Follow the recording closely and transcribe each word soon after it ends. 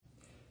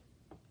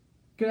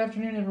Good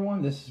afternoon,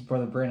 everyone. This is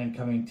Brother Brandon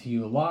coming to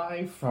you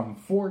live from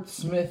Fort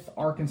Smith,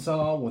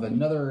 Arkansas, with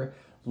another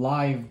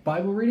live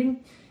Bible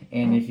reading.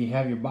 And if you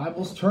have your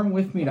Bibles, turn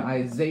with me to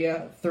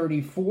Isaiah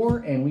 34,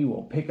 and we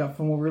will pick up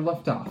from where we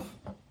left off.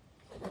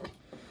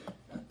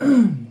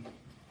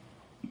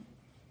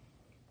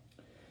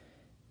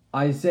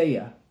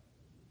 Isaiah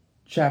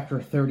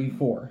chapter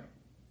 34.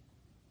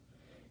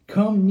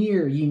 Come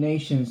near, ye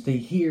nations, to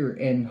hear,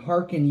 and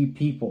hearken, ye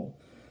people.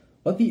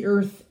 Let the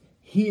earth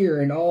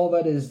hear, and all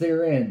that is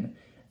therein,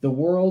 the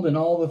world and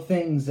all the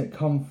things that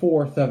come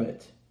forth of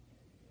it.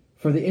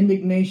 For the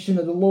indignation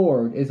of the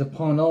Lord is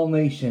upon all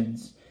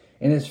nations,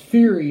 and his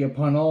fury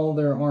upon all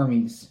their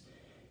armies.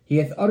 He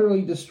hath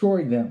utterly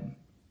destroyed them.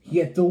 He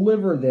hath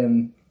delivered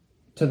them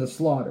to the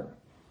slaughter.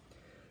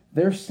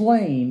 Their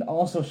slain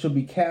also shall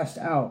be cast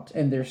out,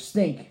 and their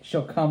stink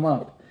shall come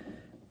up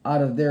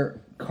out of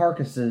their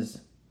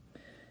carcasses,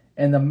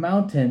 and the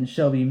mountain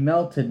shall be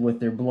melted with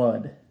their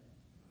blood.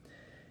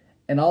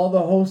 And all the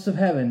hosts of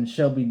heaven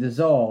shall be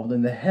dissolved,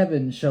 and the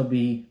heavens shall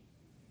be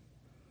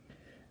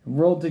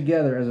rolled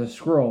together as a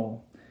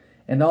scroll,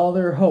 and all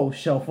their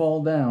hosts shall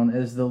fall down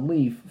as the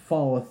leaf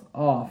falleth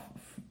off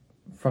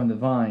from the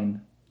vine,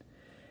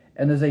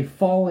 and as a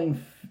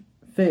falling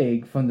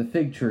fig from the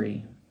fig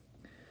tree.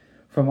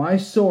 For my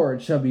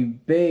sword shall be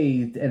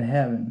bathed in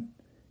heaven.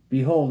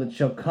 Behold, it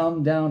shall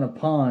come down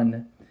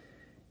upon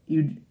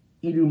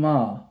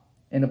Idumah,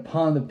 and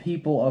upon the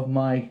people of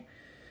my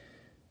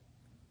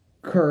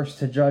curse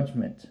to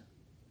judgment.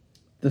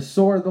 The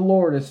sword of the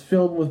Lord is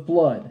filled with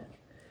blood.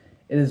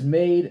 It is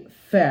made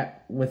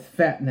fat with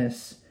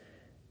fatness,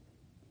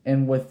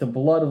 and with the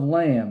blood of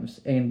lambs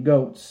and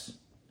goats,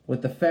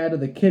 with the fat of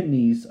the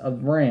kidneys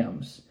of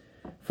rams.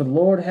 For the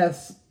Lord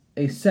hath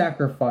a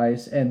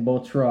sacrifice in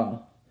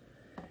Botrah,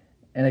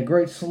 and a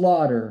great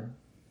slaughter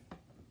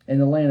in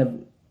the land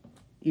of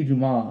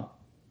Idumah.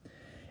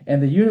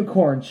 And the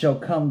unicorn shall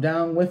come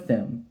down with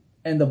them,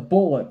 and the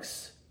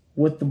bullocks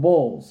with the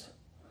bulls.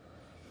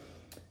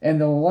 And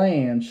the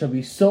land shall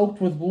be soaked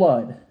with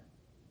blood,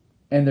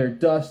 and their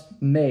dust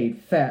made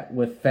fat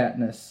with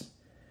fatness.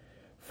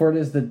 For it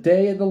is the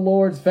day of the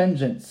Lord's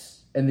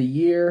vengeance, and the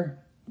year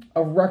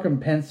of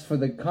recompense for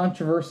the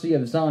controversy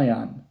of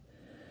Zion.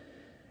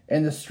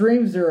 And the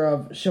streams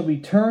thereof shall be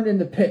turned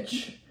into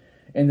pitch,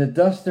 and the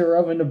dust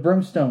thereof into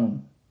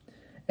brimstone.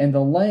 And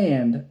the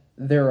land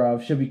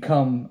thereof shall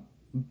become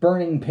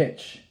burning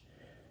pitch.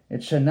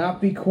 It shall not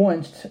be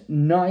quenched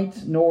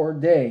night nor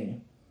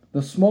day.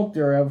 The smoke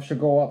thereof shall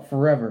go up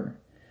forever.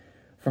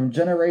 From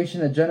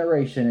generation to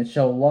generation it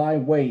shall lie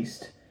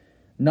waste.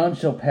 None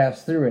shall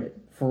pass through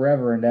it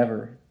forever and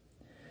ever.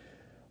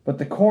 But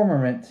the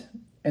cormorant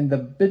and the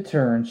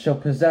bittern shall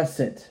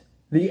possess it.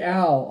 The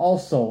owl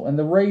also and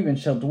the raven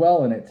shall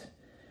dwell in it.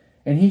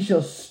 And he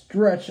shall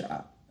stretch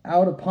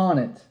out upon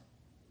it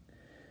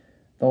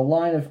the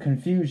line of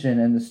confusion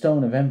and the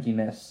stone of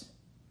emptiness.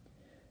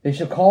 They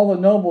shall call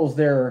the nobles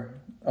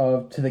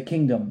thereof to the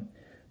kingdom,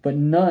 but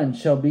none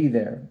shall be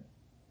there,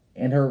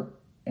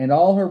 and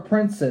all her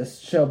princes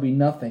shall be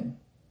nothing.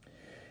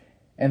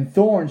 And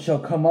thorns shall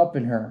come up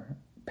in her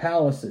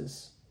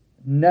palaces,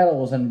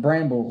 nettles and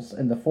brambles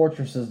in the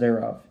fortresses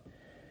thereof.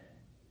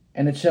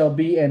 And it shall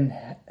be an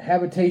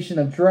habitation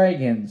of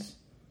dragons,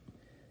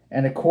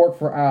 and a court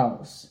for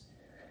owls.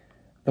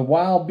 The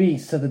wild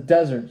beasts of the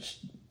desert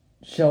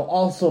shall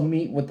also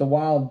meet with the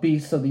wild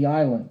beasts of the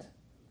island,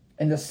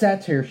 and the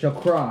satyr shall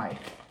cry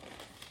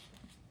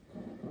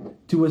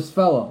to his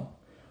fellow.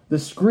 The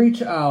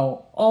screech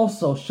owl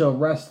also shall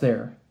rest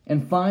there,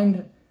 and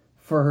find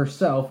for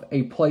herself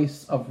a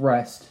place of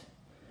rest.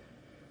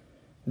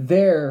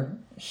 There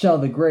shall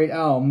the great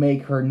owl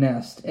make her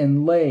nest,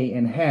 and lay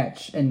and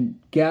hatch, and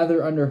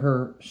gather under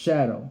her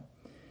shadow.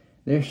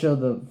 There shall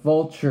the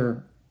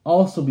vulture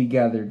also be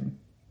gathered,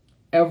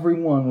 every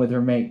one with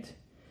her mate.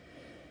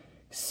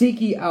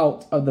 Seek ye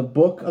out of the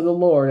book of the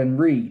Lord, and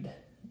read.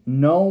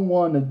 No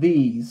one of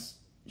these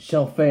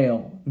shall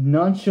fail,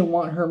 none shall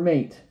want her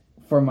mate.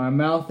 For my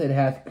mouth it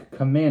hath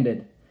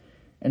commanded,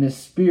 and his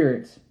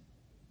spirit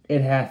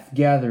it hath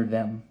gathered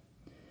them.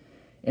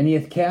 And he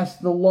hath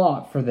cast the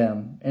lot for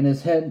them, and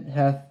his hand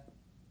hath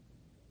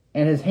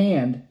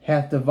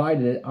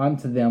divided it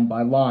unto them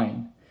by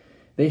line.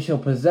 They shall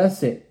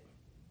possess it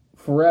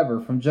forever,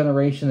 from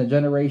generation to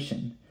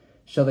generation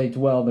shall they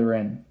dwell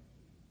therein.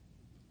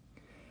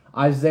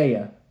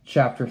 Isaiah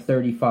chapter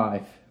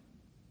 35.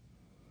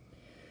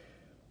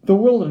 The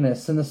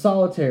wilderness and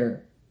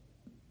the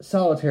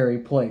solitary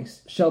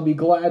place shall be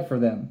glad for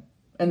them,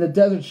 and the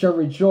desert shall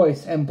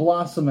rejoice and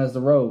blossom as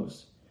the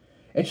rose.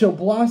 It shall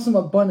blossom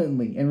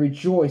abundantly and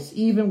rejoice,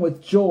 even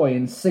with joy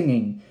and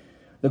singing.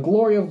 The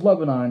glory of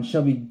Lebanon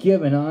shall be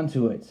given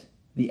unto it,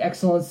 the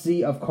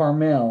excellency of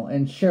Carmel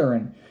and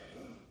Sharon.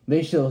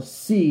 They shall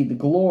see the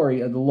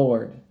glory of the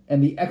Lord,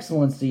 and the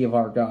excellency of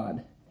our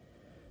God.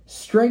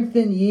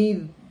 Strengthen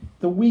ye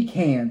the weak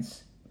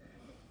hands,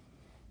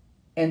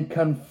 and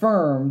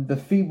confirm the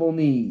feeble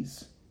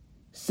knees.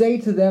 Say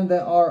to them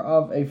that are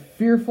of a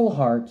fearful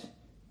heart,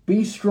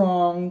 Be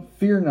strong,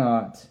 fear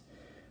not.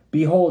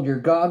 Behold, your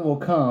God will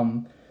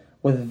come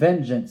with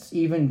vengeance,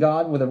 even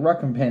God with a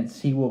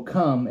recompense. He will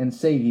come and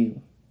save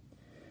you.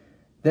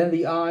 Then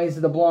the eyes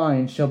of the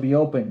blind shall be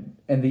opened,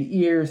 and the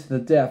ears of the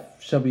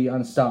deaf shall be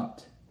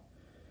unstopped.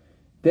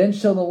 Then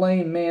shall the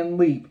lame man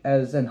leap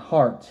as an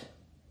hart,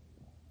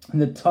 and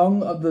the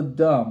tongue of the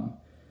dumb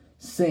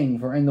sing,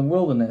 for in the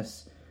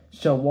wilderness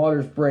shall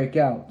waters break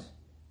out,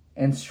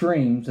 and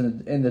streams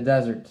in the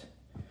desert.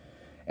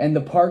 And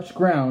the parched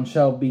ground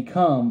shall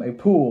become a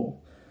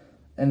pool,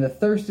 and the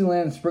thirsty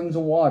land springs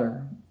of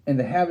water, and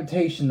the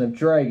habitation of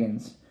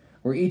dragons,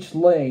 where each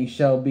lay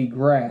shall be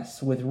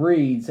grass with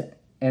reeds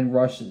and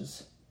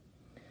rushes.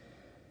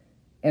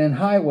 And an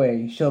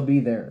highway shall be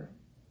there,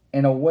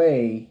 and a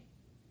way,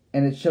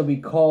 and it shall be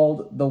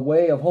called the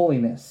way of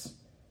holiness.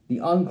 The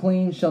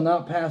unclean shall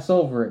not pass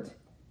over it,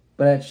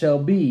 but it shall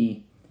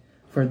be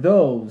for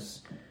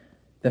those,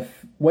 the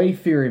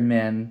wayfaring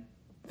men,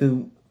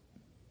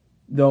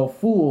 though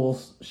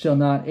fools shall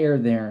not err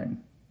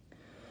therein.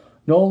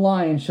 No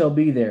lion shall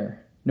be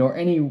there, nor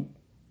any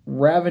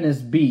ravenous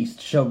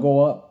beast shall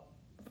go up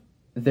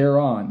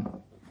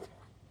thereon.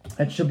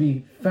 It shall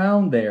be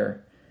found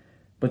there,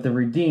 but the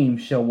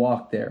redeemed shall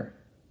walk there.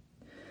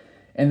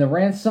 And the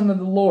ransom of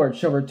the Lord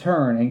shall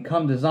return and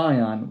come to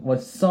Zion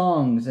with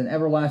songs and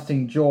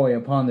everlasting joy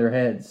upon their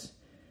heads.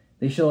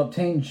 They shall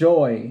obtain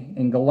joy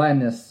and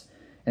gladness,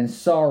 and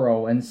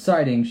sorrow and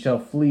sighing shall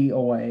flee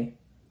away.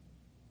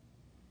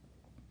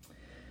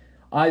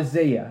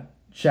 Isaiah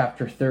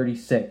chapter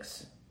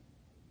 36.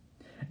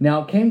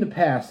 Now it came to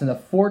pass in the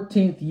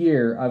 14th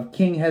year of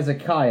King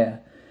Hezekiah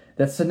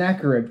that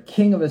Sennacherib,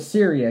 king of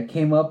Assyria,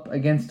 came up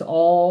against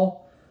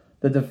all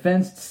the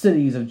defenced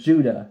cities of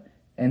Judah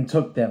and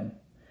took them.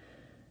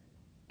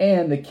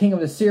 And the king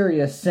of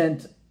Assyria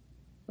sent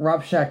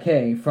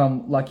Rabshakeh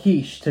from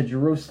Lachish to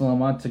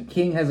Jerusalem unto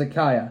King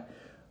Hezekiah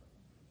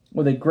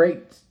with a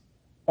great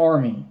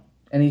army.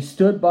 And he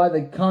stood by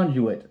the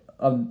conduit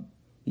of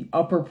the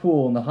upper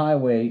pool in the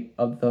highway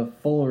of the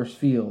fuller's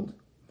field.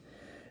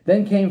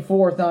 Then came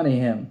forth unto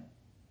him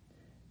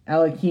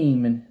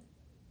Eliakim and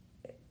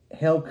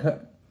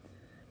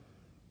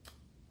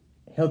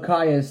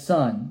Hilkiah's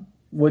son,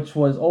 which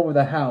was over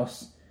the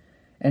house,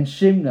 and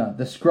Shimna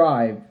the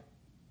scribe,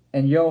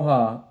 and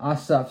Joah,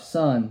 Asaph's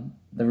son,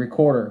 the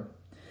recorder.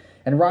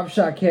 And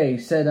Rabshakeh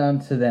said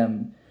unto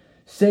them,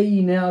 Say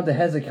ye now to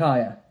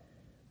Hezekiah,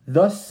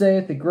 Thus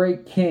saith the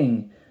great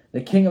king,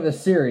 the king of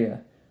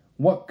Assyria,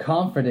 What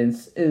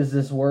confidence is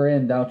this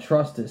wherein thou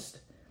trustest?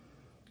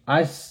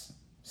 I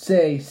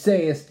say,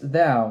 sayest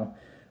thou,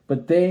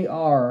 but they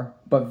are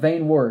but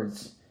vain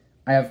words.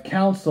 I have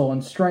counsel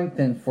and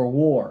strengthened for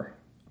war.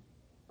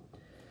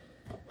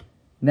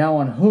 Now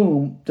on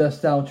whom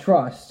dost thou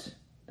trust,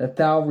 that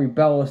thou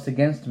rebellest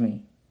against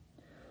me?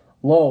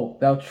 Lo,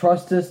 thou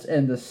trustest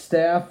in the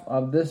staff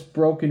of this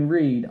broken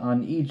reed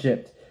on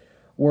Egypt,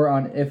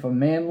 whereon if a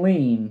man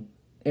lean,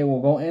 it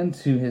will go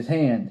into his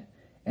hand,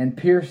 and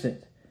pierce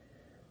it.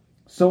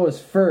 So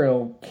is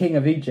Pharaoh king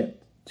of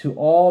Egypt, to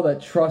all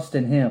that trust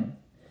in him.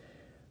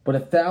 But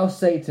if thou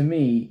say to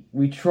me,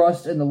 We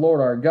trust in the Lord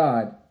our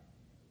God,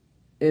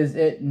 is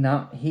it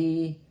not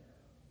he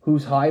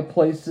whose high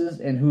places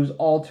and whose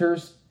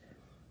altars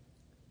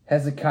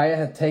Hezekiah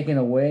hath taken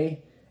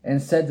away, and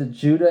said to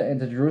Judah and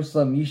to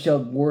Jerusalem, Ye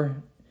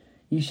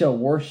shall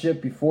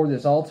worship before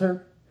this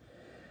altar?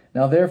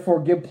 Now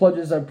therefore give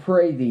pledges, I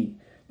pray thee,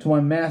 to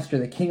my master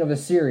the king of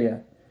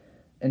Assyria,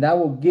 and I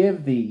will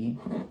give thee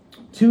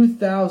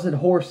 2,000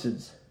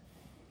 horses,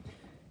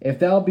 if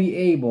thou be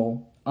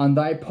able on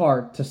thy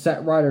part to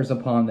set riders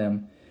upon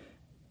them.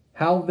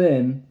 How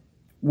then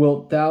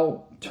wilt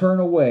thou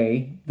turn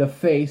away the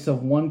face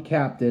of one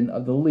captain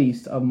of the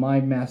least of my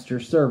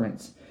master's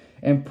servants,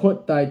 and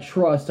put thy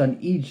trust on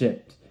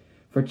Egypt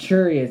for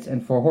chariots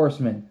and for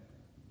horsemen?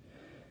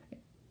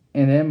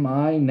 And am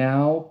I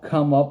now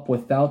come up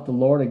without the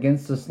Lord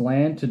against this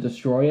land to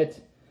destroy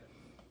it?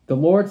 The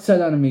Lord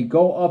said unto me,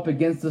 Go up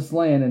against this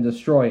land and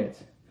destroy it.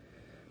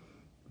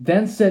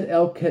 Then said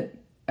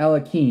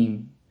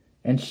Eliakim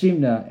and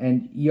Shimna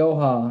and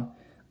Joah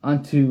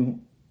unto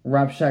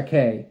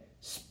Rabshakeh,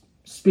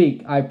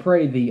 Speak, I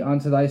pray thee,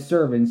 unto thy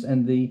servants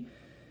in the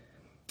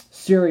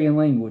Syrian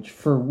language,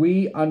 for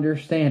we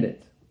understand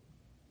it.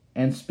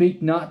 And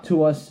speak not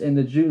to us in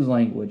the Jews'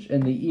 language,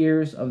 in the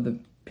ears of the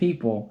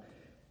people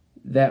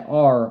that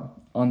are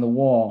on the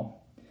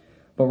wall.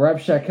 But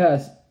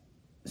Rabshakeh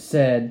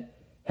said,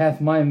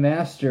 Hath my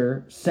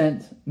master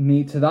sent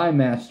me to thy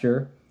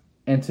master,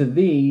 and to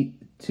thee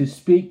to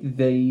speak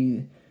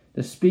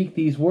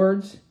these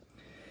words?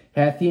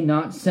 Hath he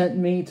not sent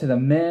me to the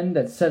men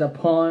that sit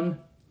upon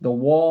the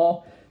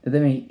wall, that they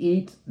may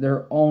eat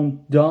their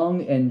own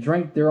dung and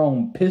drink their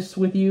own piss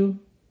with you?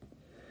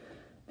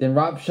 Then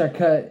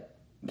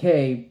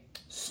Rabshakeh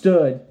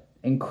stood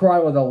and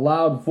cried with a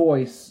loud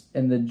voice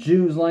in the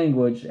Jews'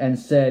 language, and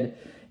said,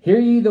 Hear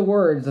ye the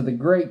words of the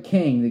great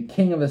king, the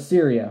king of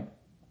Assyria.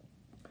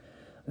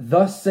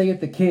 Thus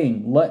saith the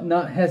king, Let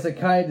not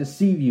Hezekiah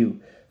deceive you,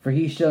 for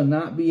he shall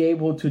not be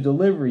able to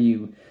deliver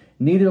you,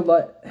 neither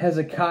let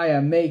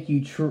Hezekiah make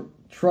you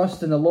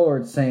trust in the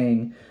Lord,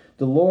 saying,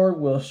 the Lord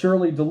will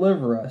surely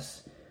deliver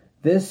us.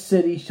 This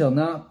city shall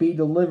not be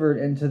delivered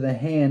into the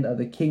hand of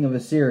the king of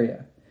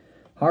Assyria.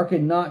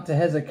 Hearken not to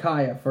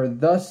Hezekiah, for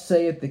thus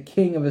saith the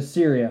king of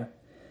Assyria,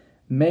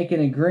 make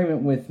an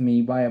agreement with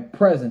me by a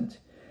present,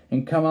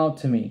 and come out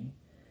to me.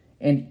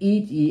 And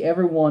eat ye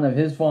every one of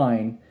his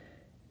vine,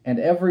 and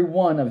every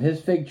one of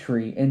his fig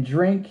tree, and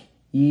drink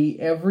ye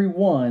every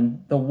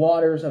one the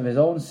waters of his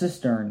own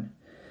cistern,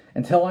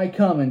 until I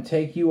come and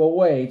take you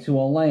away to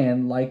a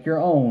land like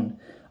your own,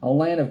 a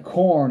land of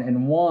corn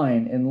and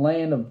wine, and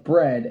land of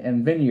bread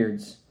and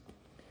vineyards.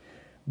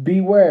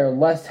 Beware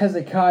lest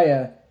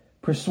Hezekiah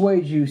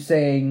persuade you,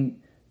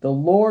 saying, the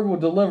Lord will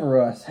deliver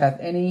us. Hath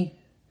any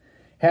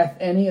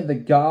of the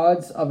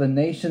gods of the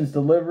nations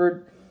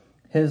delivered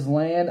his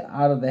land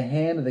out of the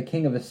hand of the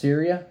king of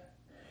Assyria?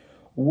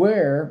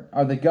 Where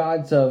are the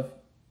gods of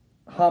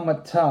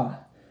Hamath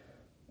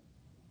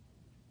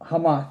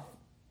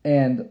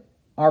and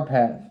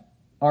Arphad?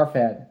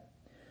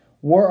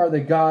 Where are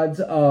the gods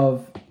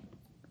of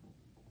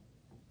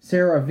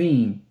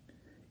Seraphim?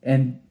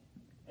 And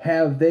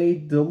have they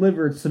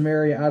delivered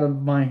Samaria out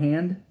of my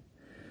hand?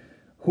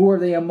 Who are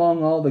they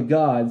among all the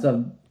gods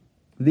of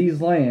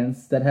these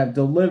lands that have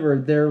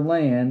delivered their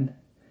land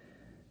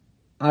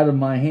out of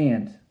my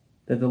hand,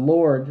 that the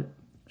Lord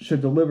should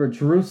deliver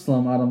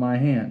Jerusalem out of my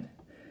hand?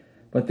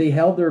 But they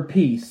held their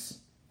peace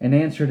and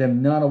answered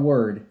him not a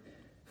word,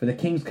 for the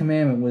king's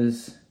commandment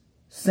was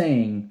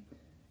saying,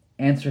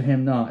 answer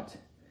him not.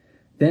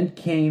 Then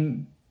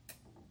came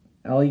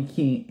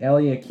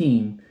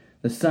Eliakim,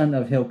 the son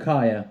of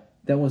Hilkiah,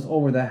 that was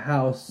over the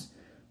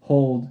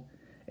household,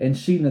 and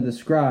Shebna the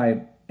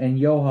scribe, and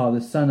Joah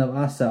the son of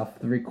Asaph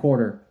the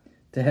recorder,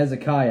 to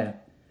Hezekiah,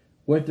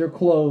 with their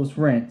clothes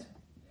rent,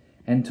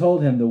 and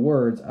told him the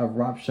words of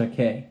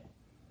Rabshakeh.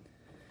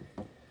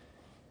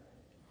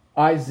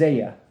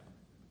 Isaiah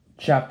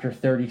chapter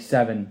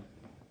 37.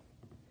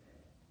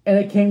 And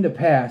it came to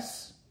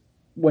pass,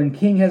 when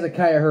King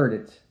Hezekiah heard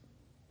it,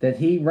 that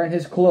he rent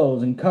his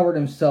clothes and covered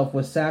himself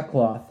with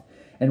sackcloth,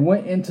 and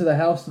went into the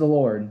house of the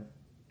Lord.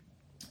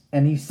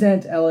 And he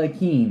sent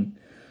Eliakim,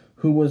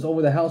 who was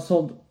over the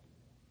household,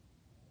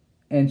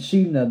 and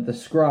Shebna the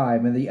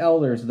scribe, and the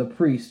elders of the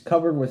priests,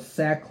 covered with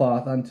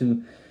sackcloth,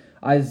 unto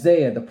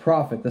Isaiah the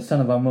prophet, the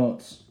son of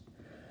Amoz.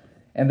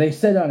 And they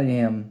said unto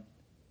him,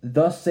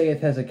 thus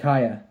saith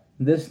Hezekiah,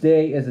 this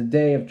day is a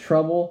day of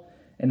trouble,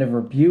 and of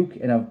rebuke,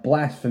 and of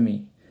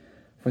blasphemy.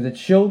 For the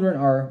children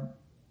are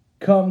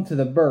come to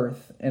the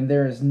birth, and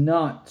there is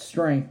not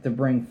strength to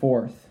bring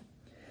forth.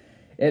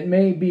 It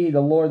may be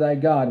the Lord thy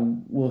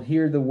God will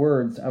hear the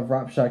words of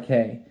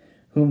Rabshakeh,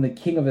 whom the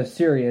king of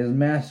Assyria his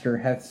master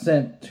hath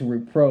sent to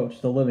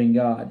reproach the living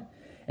God,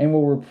 and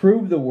will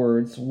reprove the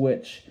words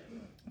which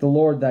the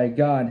Lord thy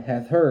God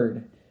hath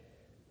heard.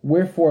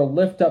 Wherefore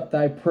lift up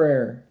thy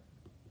prayer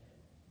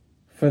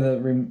for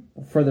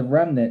the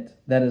remnant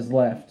that is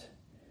left.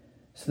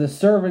 So the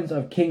servants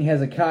of King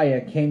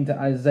Hezekiah came to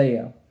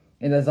Isaiah,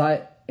 and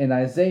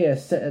Isaiah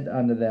said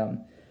unto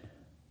them,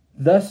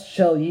 thus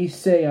shall ye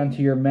say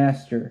unto your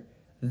master,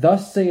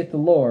 thus saith the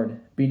Lord,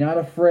 be not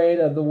afraid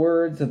of the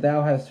words that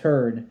thou hast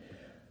heard,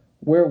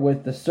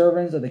 wherewith the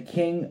servants of the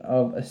king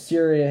of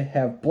Assyria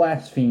have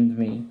blasphemed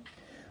me.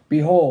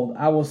 Behold,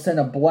 I will send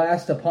a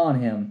blast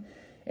upon him,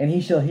 and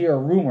he shall hear a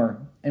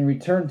rumor, and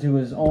return to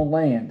his own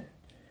land.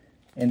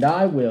 And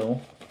I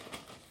will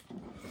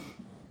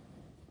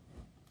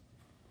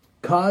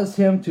cause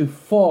him to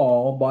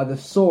fall by the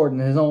sword in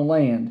his own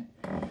land.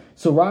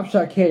 So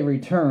Rabshakeh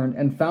returned,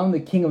 and found the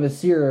king of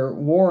Assyria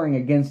warring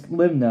against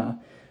Libnah,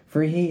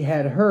 for he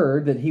had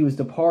heard that he was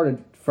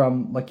departed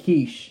from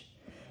Lachish.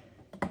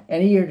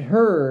 And he had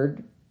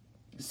heard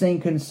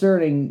saying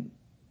concerning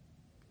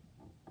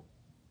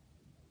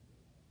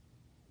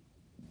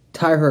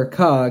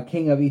Tirhakah,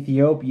 king of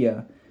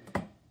Ethiopia,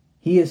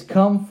 he is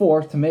come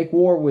forth to make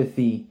war with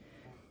thee.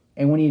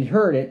 And when he had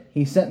heard it,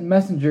 he sent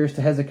messengers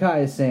to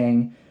Hezekiah,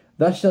 saying,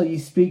 thus shall ye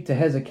speak to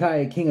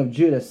Hezekiah, king of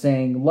Judah,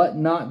 saying, let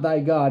not thy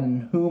God,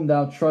 in whom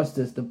thou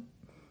trustest,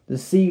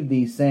 deceive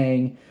thee,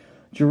 saying,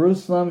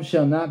 Jerusalem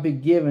shall not be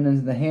given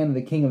into the hand of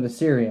the king of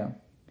Assyria.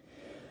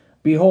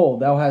 Behold,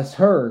 thou hast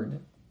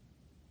heard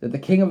that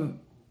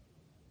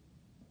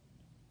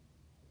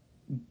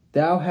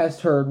thou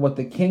hast heard what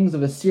the kings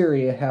of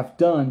Assyria have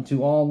done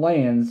to all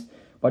lands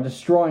by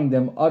destroying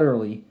them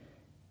utterly,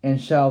 and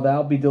shall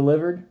thou be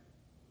delivered?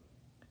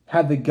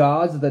 Have the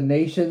gods of the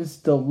nations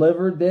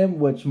delivered them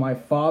which my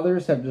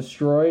fathers have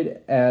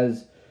destroyed,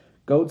 as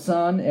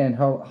Gozan and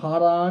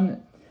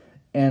Haran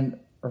and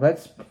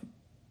Rezeph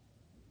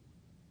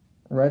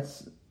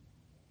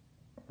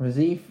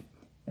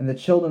and the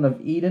children of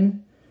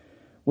Eden,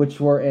 which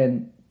were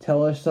in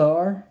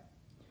Telashar?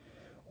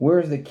 Where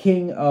is the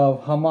king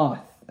of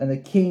Hamath, and the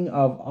king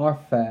of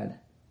Arphad,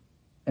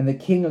 and the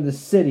king of the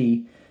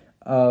city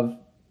of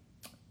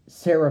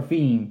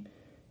Seraphim,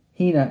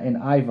 Hena and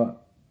Iva?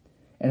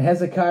 And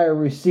Hezekiah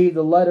received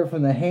the letter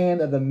from the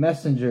hand of the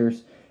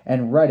messengers,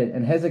 and read it.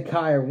 And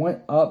Hezekiah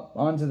went up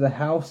unto the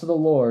house of the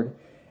Lord,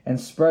 and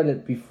spread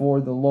it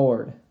before the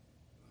Lord.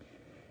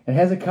 And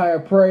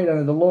Hezekiah prayed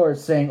unto the Lord,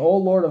 saying, O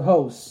Lord of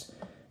hosts,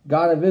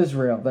 God of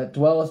Israel, that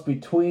dwellest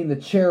between the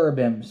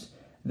cherubims,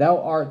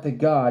 thou art the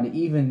God,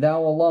 even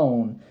thou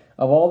alone,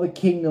 of all the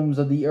kingdoms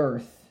of the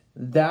earth.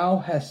 Thou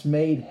hast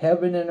made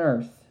heaven and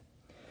earth.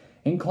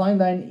 Incline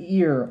thine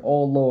ear,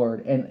 O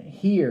Lord, and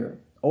hear.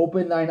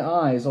 Open thine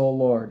eyes, O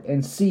Lord,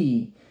 and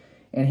see,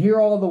 and hear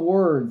all the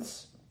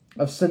words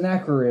of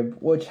Sennacherib,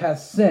 which hath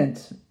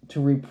sent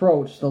to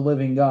reproach the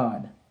living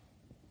God.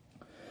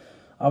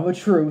 Of a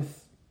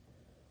truth,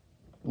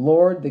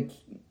 Lord,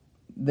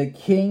 the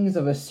kings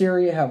of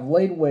Assyria have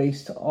laid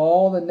waste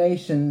all the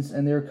nations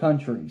and their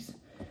countries,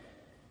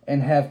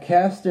 and have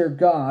cast their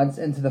gods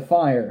into the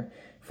fire,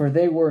 for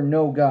they were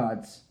no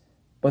gods,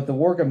 but the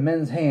work of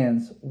men's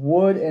hands,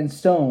 wood and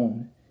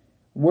stone,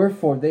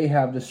 wherefore they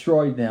have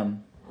destroyed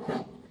them.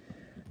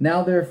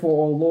 Now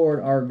therefore, O Lord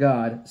our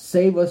God,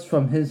 save us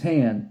from his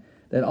hand,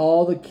 that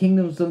all the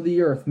kingdoms of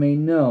the earth may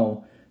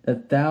know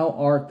that thou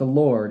art the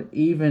Lord,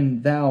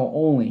 even thou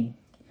only.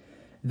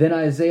 Then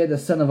Isaiah the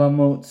son of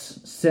Amoz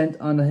sent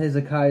unto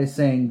Hezekiah,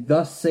 saying,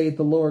 Thus saith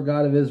the Lord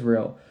God of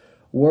Israel,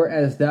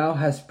 whereas thou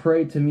hast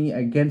prayed to me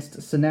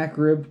against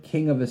Sennacherib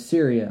king of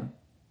Assyria.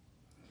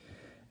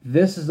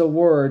 This is the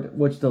word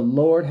which the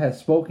Lord hath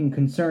spoken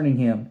concerning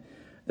him.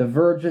 The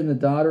virgin, the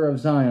daughter of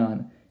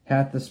Zion,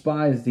 hath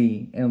despised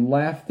thee, and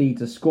laughed thee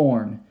to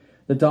scorn.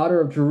 The daughter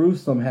of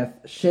Jerusalem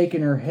hath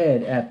shaken her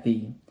head at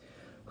thee.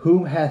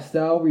 Whom hast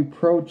thou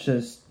reproached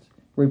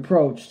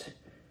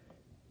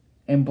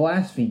and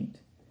blasphemed?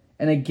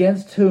 And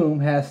against whom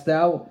hast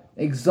thou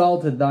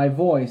exalted thy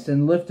voice,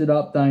 and lifted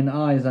up thine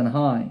eyes on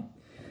high?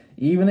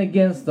 Even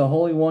against the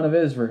Holy One of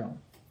Israel.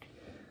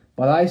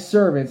 By thy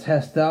servants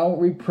hast thou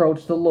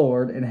reproached the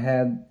Lord, and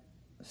had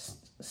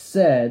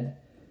said,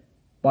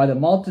 By the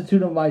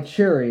multitude of my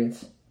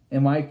chariots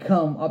am I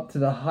come up to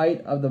the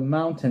height of the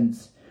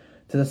mountains,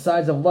 to the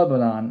sides of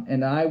Lebanon,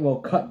 and I will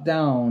cut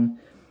down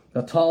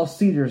the tall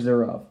cedars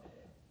thereof,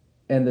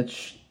 and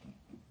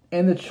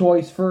the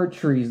choice fir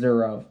trees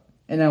thereof,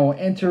 and I will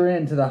enter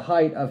into the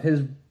height of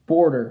his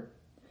border,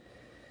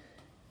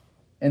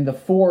 and the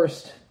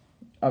forest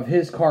of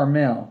his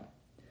Carmel.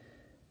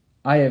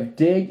 I have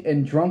digged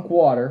and drunk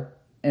water,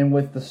 and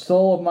with the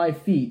sole of my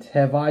feet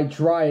have I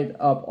dried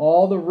up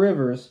all the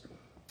rivers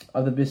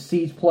of the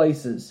besieged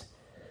places.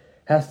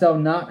 Hast thou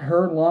not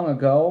heard long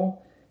ago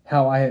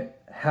how I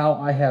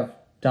have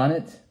done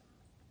it,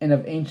 and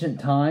of ancient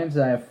times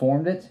that I have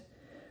formed it?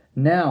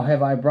 Now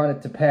have I brought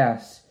it to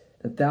pass,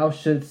 that thou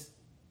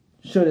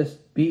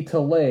shouldest be to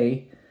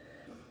lay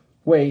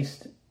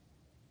waste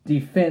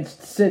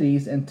defenced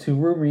cities into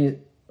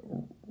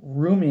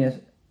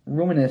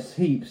ruinous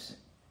heaps.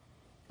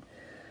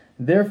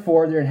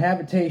 Therefore their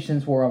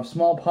habitations were of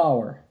small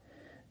power.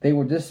 They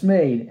were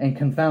dismayed and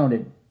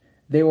confounded.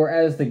 They were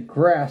as the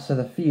grass of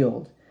the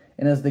field,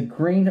 and as the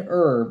green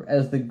herb,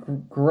 as the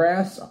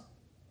grass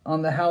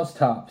on the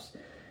housetops,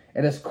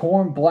 and as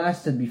corn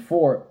blasted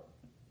before it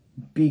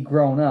be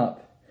grown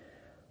up.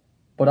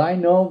 But I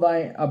know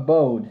thy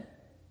abode,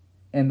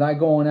 and thy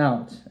going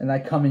out, and thy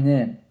coming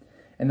in,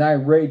 and thy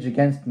rage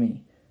against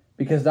me,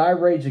 because thy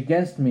rage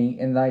against me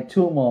and thy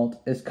tumult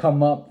is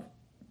come up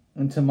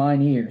into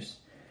mine ears.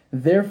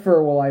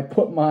 Therefore will I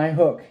put my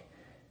hook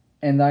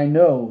in thy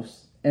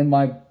nose, and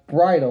my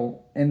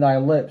bridle in thy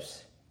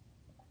lips,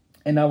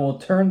 and I will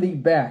turn thee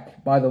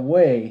back by the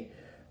way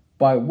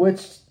by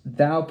which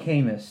thou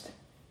camest.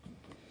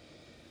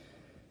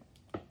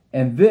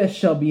 And this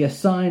shall be a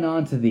sign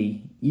unto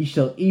thee. Ye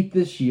shall eat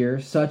this year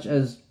such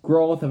as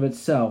groweth of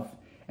itself,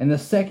 and the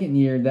second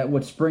year that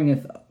which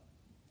springeth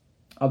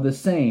of the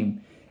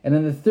same. And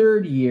in the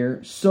third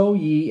year sow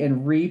ye,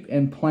 and reap,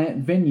 and plant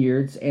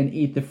vineyards, and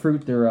eat the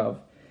fruit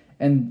thereof.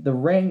 And the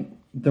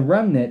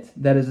remnant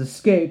that is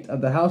escaped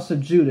of the house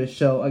of Judah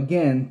shall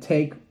again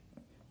take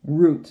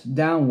root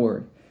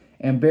downward,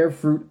 and bear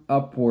fruit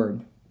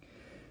upward.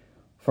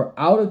 For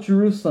out of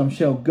Jerusalem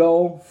shall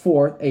go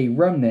forth a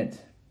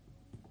remnant,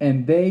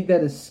 and they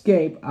that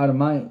escape out of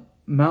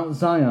Mount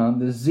Zion,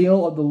 the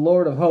zeal of the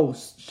Lord of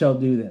hosts shall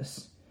do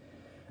this.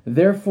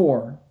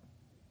 Therefore,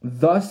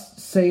 thus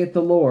saith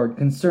the Lord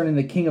concerning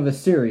the king of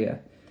Assyria,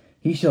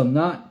 he shall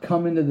not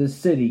come into the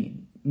city,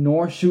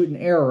 nor shoot an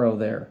arrow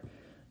there,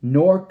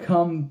 nor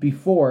come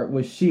before it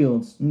with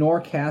shields,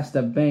 nor cast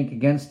a bank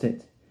against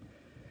it.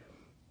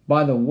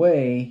 By the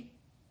way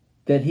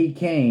that he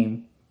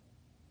came,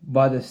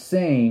 by the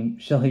same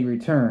shall he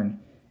return,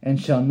 and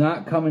shall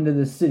not come into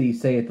the city,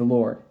 saith the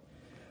Lord.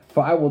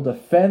 For I will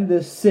defend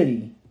this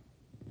city,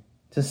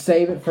 to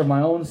save it for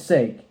my own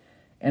sake,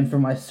 and for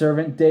my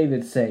servant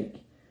David's sake.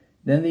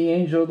 Then the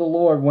angel of the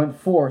Lord went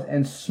forth,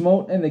 and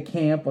smote in the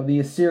camp of the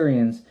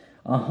Assyrians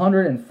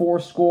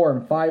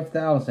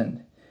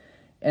 185,000.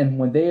 And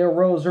when they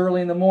arose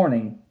early in the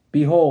morning,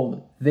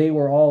 behold, they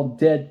were all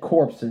dead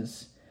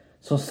corpses.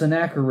 So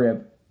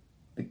Sennacherib,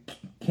 the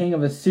king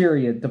of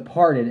Assyria,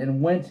 departed,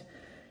 and went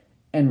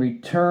and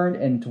returned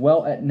and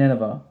dwelt at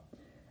Nineveh.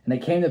 And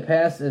it came to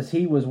pass, as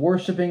he was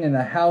worshipping in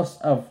the house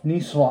of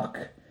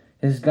Nisroch,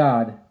 his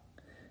god,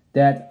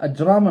 that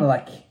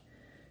Adrammelech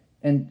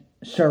and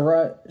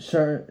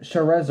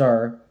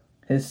Sharezer,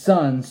 his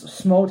sons,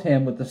 smote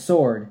him with the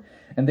sword,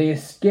 and they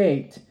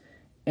escaped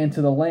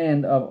into the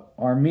land of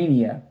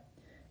Armenia,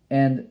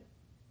 and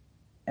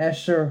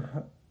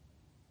Esarhaddon,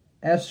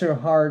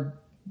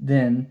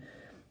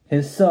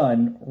 his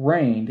son,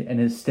 reigned in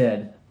his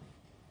stead.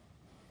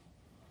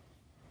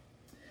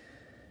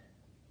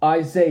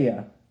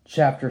 Isaiah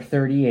chapter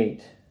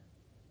 38.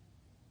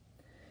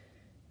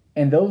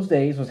 In those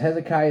days was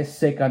Hezekiah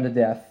sick unto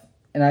death,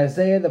 and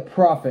Isaiah the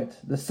prophet,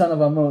 the son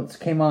of Amoz,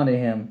 came unto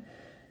him,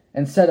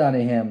 and said unto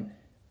him,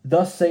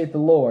 Thus saith the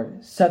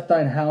Lord, Set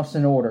thine house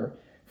in order,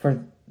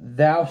 for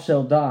thou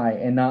shalt die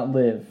and not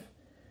live.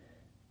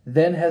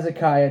 Then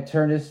Hezekiah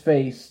turned his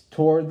face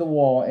toward the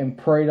wall and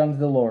prayed unto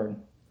the Lord,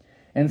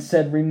 and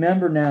said,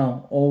 Remember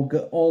now,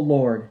 O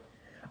Lord,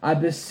 I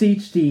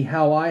beseech thee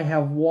how I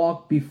have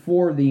walked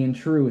before thee in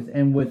truth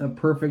and with a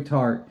perfect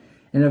heart,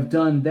 and have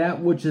done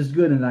that which is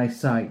good in thy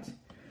sight.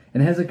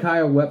 And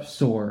Hezekiah wept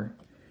sore.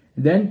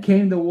 Then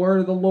came the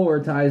word of the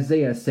Lord to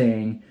Isaiah,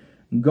 saying,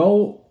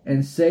 Go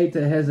and say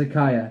to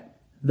Hezekiah,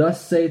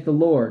 Thus saith the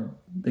Lord,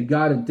 the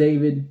God of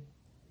David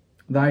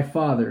thy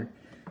father,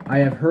 I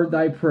have heard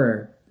thy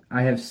prayer,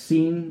 I have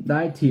seen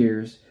thy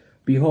tears.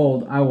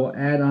 Behold, I will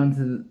add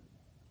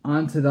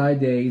unto thy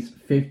days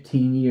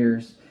 15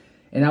 years,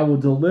 and I will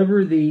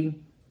deliver thee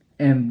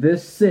and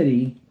this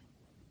city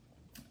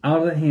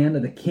out of the hand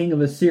of the king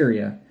of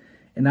Assyria,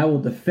 and I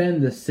will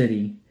defend this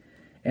city.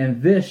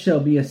 And this shall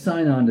be a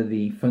sign unto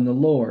thee from the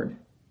Lord,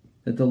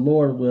 that the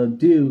Lord will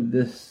do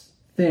this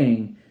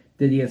thing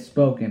that he hath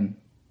spoken.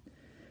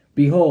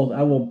 Behold,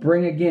 I will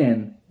bring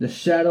again the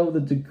shadow of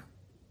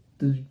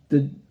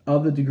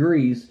the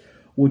degrees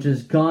which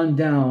is gone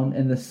down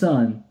in the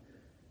sun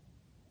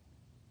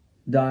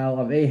dial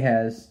of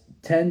Ahaz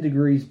 10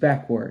 degrees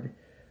backward.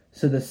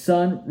 So the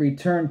sun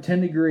returned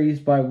 10 degrees,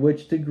 by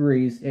which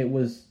degrees it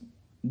was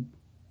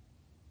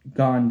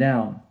gone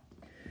down.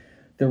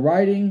 The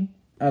writing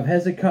of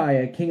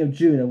Hezekiah, king of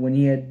Judah, when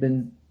he had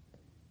been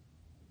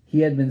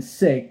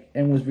sick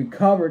and was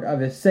recovered of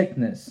his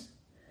sickness.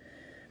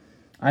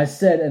 I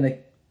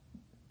said,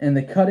 in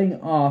the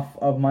cutting off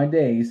of my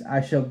days,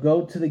 I shall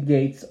go to the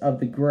gates of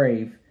the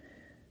grave.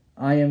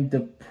 I am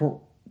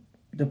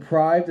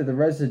deprived of the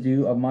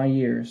residue of my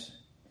years.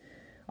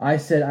 I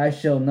said, I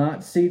shall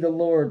not see the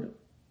Lord,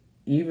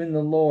 even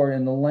the Lord,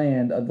 in the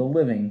land of the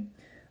living.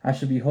 I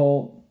shall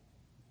behold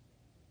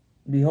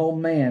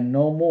man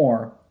no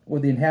more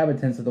with the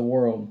inhabitants of the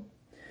world.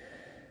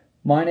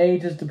 Mine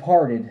age is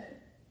departed,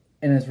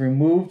 and is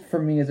removed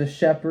from me as a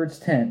shepherd's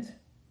tent.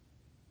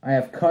 I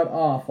have cut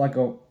off like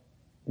a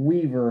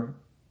weaver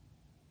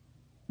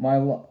my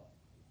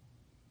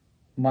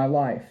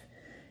life.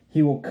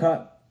 He will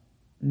cut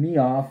me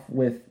off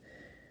with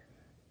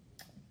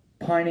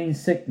pining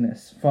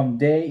sickness. From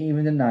day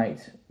even to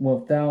night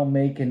wilt thou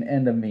make an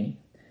end of me.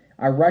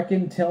 I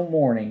reckon till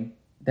morning,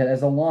 that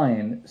as a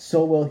lion,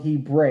 so will he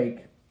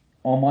break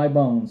all my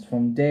bones.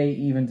 From day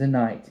even to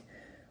night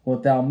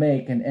wilt thou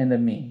make an end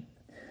of me.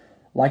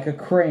 Like a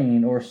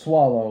crane or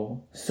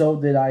swallow, so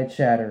did I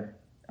chatter.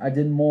 I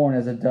did mourn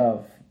as a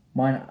dove.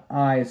 Mine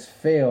eyes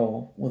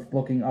fail with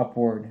looking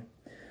upward.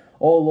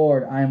 O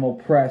Lord, I am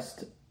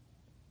oppressed.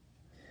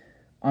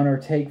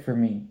 Undertake for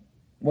me.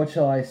 What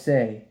shall I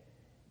say?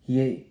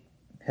 He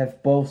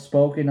hath both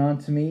spoken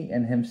unto me,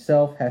 and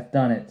himself hath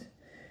done it.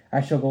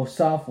 I shall go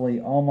softly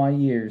all my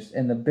years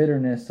in the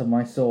bitterness of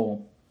my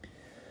soul.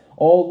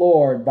 O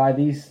Lord, by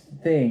these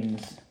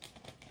things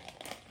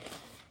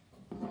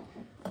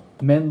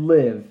men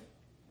live,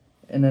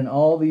 and in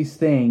all these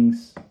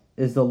things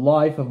is the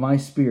life of my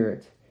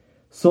spirit.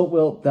 So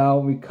wilt thou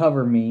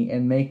recover me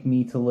and make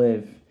me to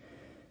live.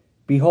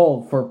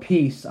 Behold, for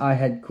peace I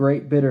had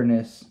great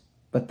bitterness,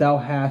 but thou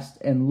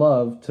hast in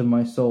love to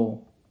my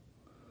soul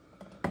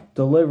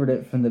delivered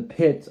it from the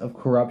pit of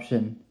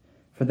corruption.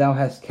 For thou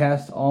hast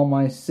cast all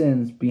my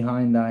sins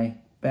behind thy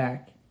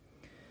back.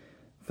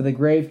 For the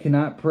grave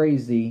cannot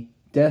praise thee,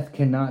 death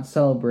cannot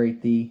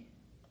celebrate thee.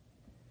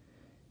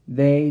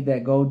 They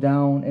that go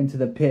down into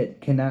the pit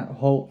cannot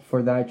hope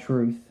for thy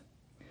truth.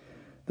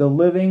 The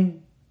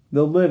living,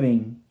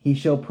 he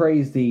shall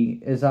praise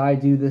thee, as I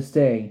do this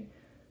day.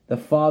 The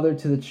father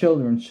to the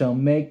children shall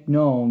make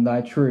known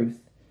thy truth.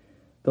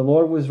 The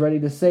Lord was ready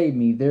to save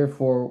me,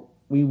 therefore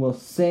we will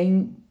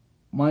sing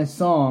my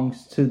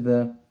songs to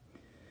the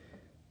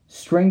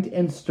stringed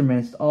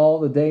instruments all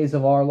the days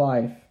of our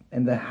life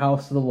in the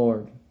house of the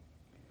Lord.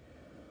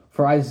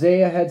 For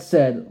Isaiah had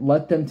said,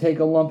 Let them take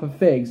a lump of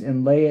figs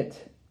and lay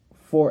it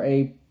for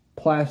a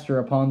plaster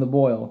upon the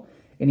boil,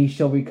 and he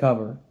shall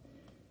recover.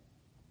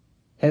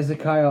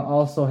 Hezekiah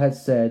also had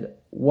said,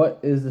 What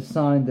is the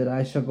sign that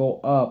I shall go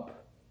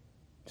up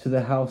to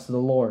the house of the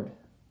Lord?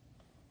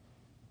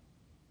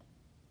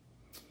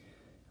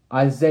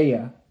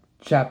 Isaiah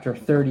chapter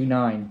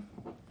 39.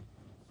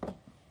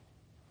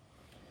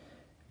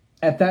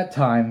 At that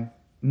time,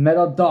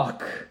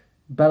 Baladan,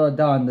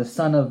 the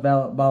son of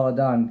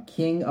Baladan,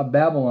 king of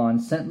Babylon,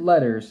 sent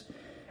letters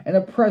and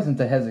a present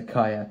to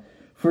Hezekiah,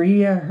 for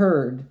he had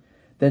heard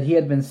that he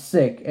had been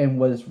sick and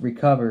was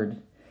recovered.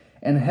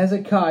 And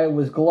Hezekiah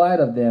was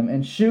glad of them,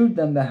 and shewed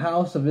them the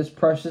house of his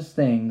precious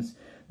things,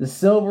 the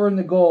silver and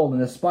the gold,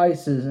 and the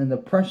spices, and the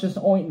precious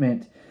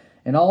ointment,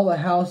 and all the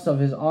house of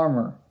his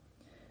armor,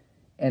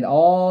 and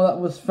all that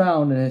was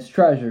found in his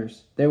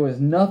treasures. There was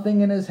nothing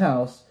in his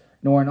house,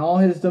 nor in all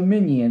his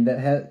dominion,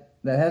 that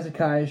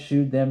Hezekiah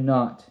shewed them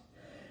not.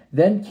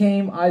 Then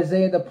came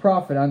Isaiah the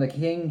prophet unto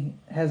King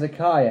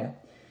Hezekiah,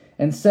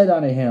 and said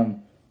unto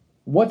him,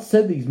 What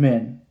said these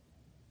men?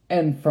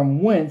 And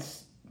from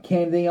whence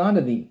came they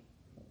unto thee?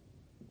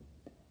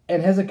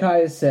 And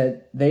Hezekiah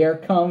said, They are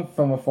come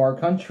from a far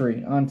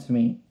country unto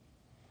me,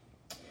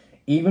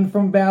 even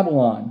from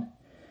Babylon.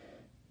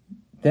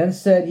 Then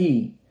said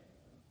he,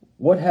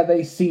 What have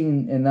they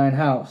seen in thine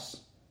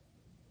house?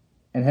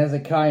 And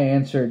Hezekiah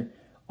answered,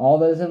 All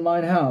that is in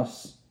mine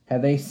house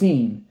have they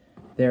seen.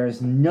 There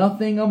is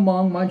nothing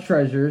among my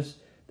treasures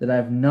that I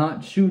have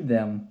not shewed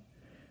them.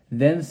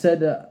 Then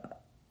said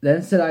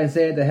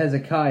Isaiah to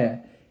Hezekiah,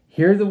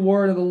 Hear the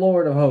word of the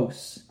Lord of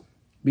hosts.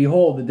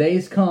 Behold, the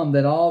days come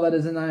that all that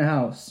is in thine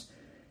house,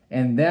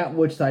 and that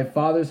which thy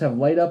fathers have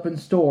laid up in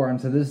store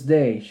unto this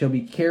day, shall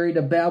be carried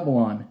to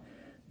Babylon.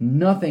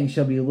 Nothing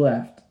shall be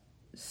left,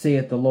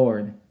 saith the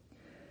Lord.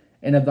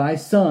 And of thy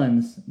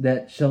sons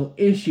that shall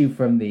issue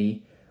from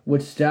thee,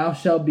 which thou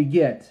shalt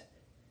beget,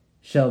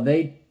 shall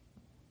they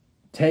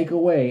take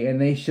away, and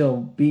they shall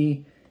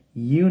be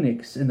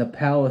eunuchs in the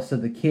palace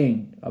of the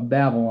king of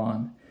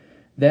Babylon.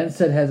 Then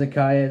said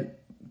Hezekiah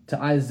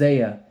to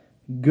Isaiah,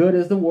 Good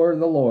is the word of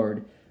the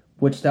Lord,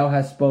 which thou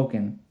hast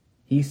spoken.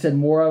 He said,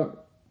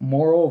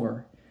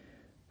 Moreover,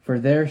 for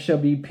there shall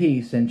be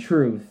peace and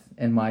truth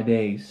in my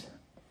days.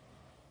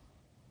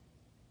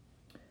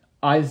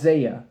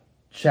 Isaiah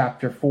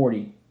chapter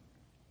 40.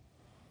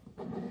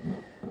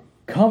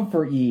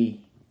 Comfort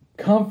ye,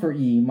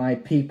 my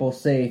people,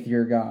 saith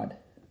your God.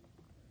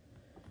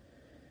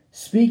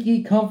 Speak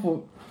ye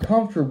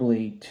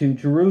comfortably to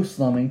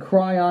Jerusalem, and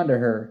cry unto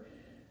her,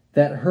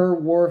 that her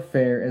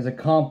warfare is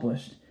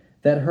accomplished,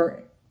 that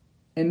her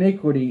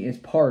iniquity is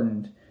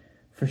pardoned,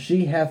 for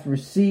she hath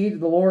received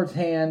the Lord's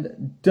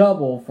hand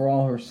double for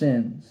all her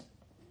sins.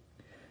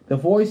 The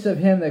voice of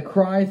him that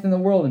crieth in the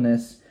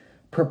wilderness,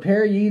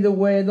 Prepare ye the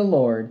way of the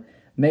Lord,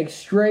 make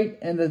straight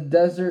in the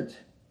desert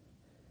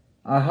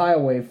a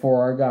highway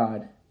for our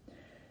God.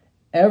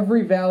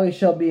 Every valley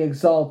shall be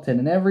exalted,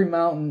 and every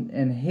mountain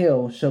and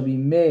hill shall be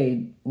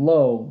made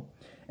low,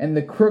 and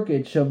the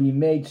crooked shall be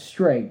made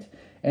straight,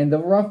 and the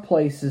rough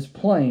places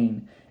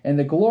plain, and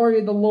the glory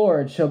of the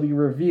Lord shall be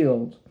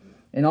revealed,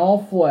 and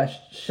all flesh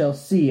shall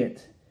see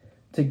it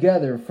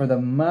together, for the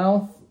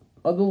mouth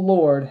of the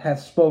Lord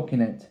hath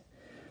spoken it.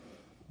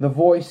 The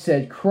voice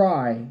said,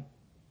 Cry.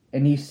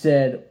 And he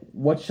said,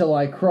 What shall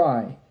I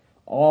cry?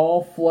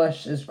 All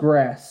flesh is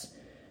grass,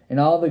 and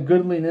all the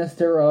goodliness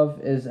thereof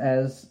is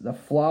as the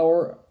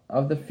flower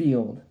of the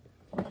field.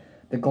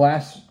 The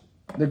grass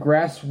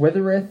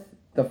withereth,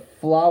 the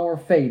flower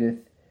fadeth,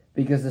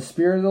 because the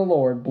Spirit of the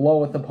Lord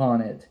bloweth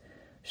upon it.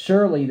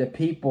 Surely the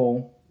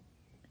people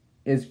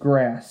is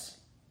grass.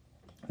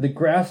 The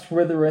grass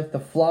withereth, the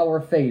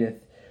flower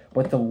fadeth,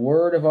 but the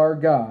word of our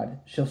God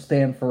shall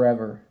stand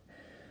forever.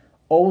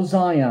 O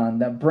Zion,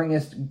 that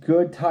bringest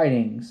good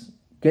tidings,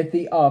 get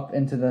thee up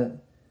into the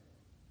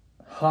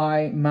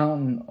high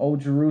mountain, O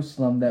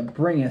Jerusalem, that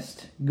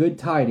bringest good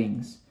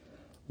tidings.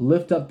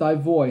 Lift up thy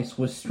voice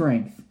with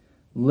strength.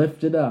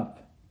 Lift it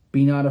up.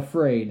 Be not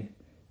afraid.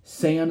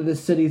 Say unto the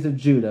cities of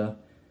Judah,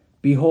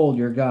 Behold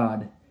your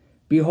God.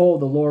 Behold,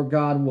 the Lord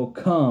God will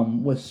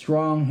come with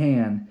strong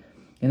hand,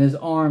 and his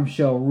arm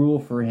shall rule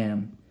for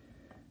him.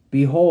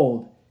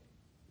 Behold,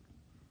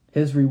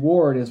 his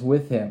reward is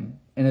with him,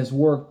 and his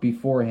work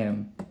before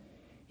him.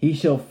 He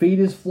shall feed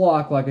his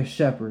flock like a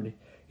shepherd.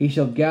 He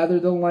shall gather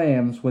the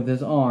lambs with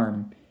his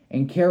arm,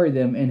 and carry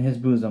them in his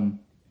bosom,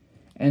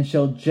 and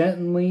shall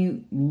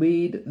gently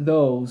lead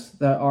those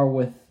that are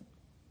with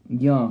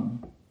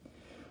young.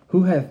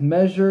 Who hath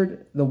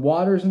measured the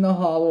waters in the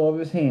hollow of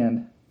his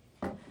hand,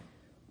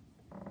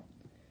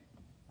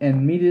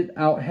 and meted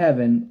out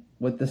heaven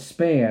with the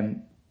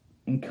span,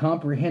 and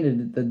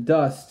comprehended the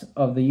dust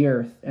of the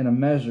earth in a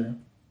measure,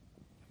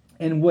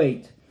 and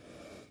weight,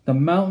 the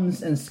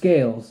mountains in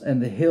scales,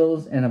 and the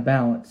hills in a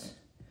balance.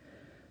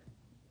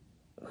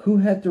 Who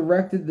hath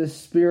directed the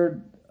Spirit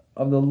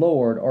of the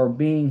Lord, or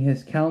being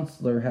his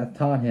counselor hath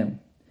taught him?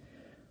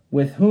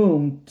 With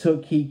whom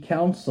took he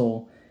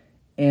counsel,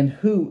 and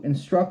who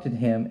instructed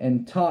him,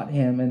 and taught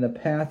him in the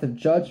path of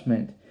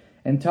judgment,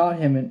 and taught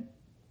him in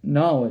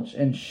knowledge,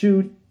 and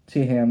shewed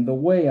to him the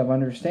way of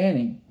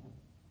understanding?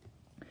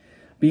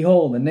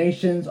 Behold, the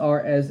nations are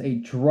as a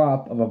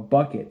drop of a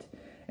bucket,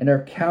 and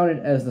are counted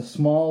as the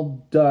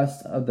small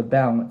dust of the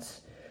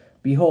balance.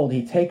 Behold,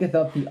 he taketh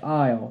up the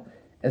isle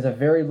as a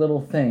very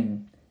little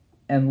thing,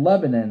 and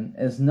Lebanon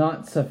is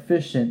not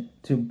sufficient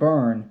to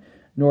burn,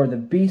 nor the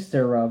beast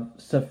thereof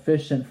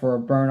sufficient for a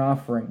burnt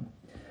offering.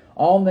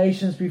 All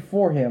nations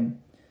before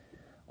him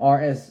are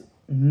as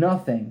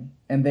nothing,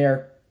 and they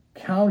are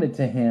counted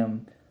to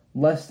him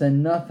less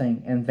than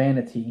nothing and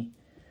vanity.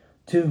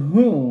 To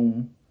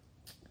whom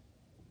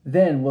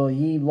then will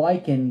ye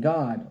liken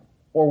God?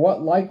 Or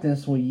what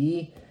likeness will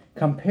ye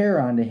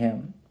compare unto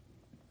him?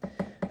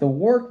 The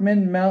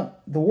workman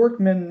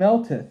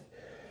melteth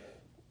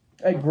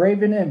a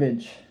graven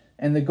image,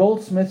 and the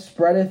goldsmith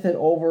spreadeth it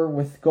over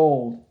with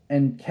gold,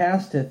 and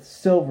casteth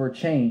silver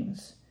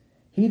chains.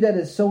 He that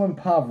is so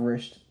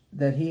impoverished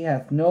that he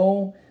hath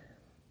no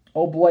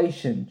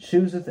oblation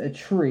chooseth a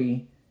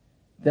tree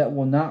that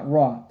will not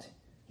rot.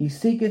 He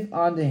seeketh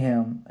unto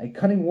him a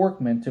cunning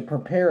workman to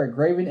prepare a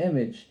graven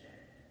image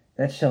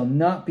that shall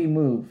not be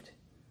moved.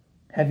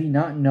 Have ye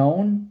not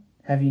known?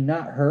 Have ye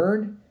not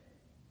heard?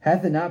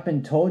 Hath it not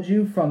been told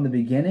you from the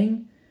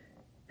beginning?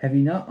 Have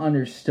ye not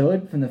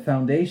understood from the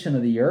foundation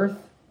of the earth?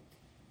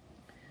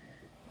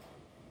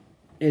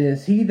 It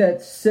is he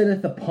that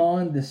sitteth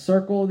upon the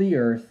circle of the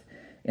earth,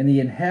 and the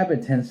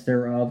inhabitants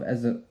thereof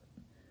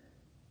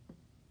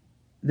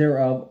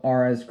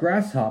are as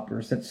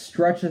grasshoppers, that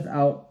stretcheth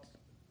out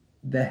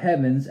the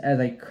heavens as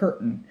a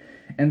curtain,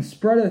 and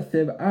spreadeth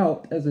them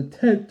out as a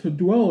tent to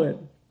dwell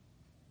in,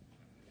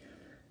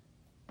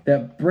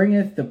 that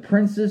bringeth the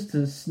princes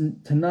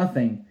to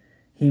nothing.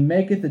 He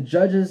maketh the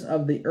judges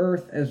of the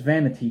earth as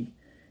vanity.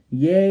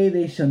 Yea,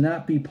 they shall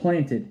not be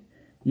planted.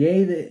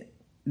 Yea,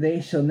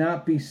 they shall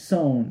not be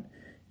sown.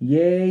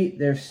 Yea,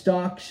 their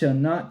stalk shall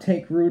not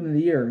take root in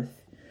the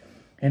earth.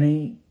 And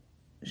he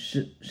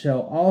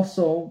shall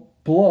also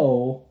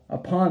blow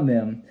upon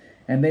them,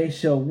 and they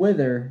shall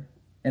wither,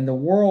 and the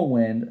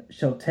whirlwind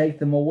shall take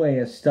them away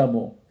as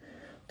stubble.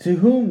 To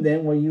whom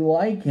then will you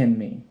liken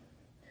me?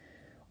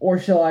 Or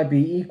shall I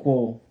be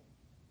equal,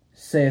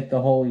 saith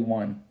the Holy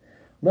One?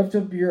 Lift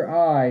up your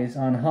eyes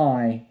on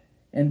high,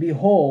 and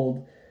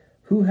behold,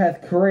 who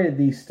hath created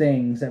these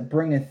things, that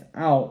bringeth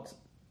out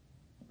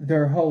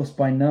their host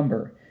by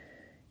number?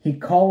 He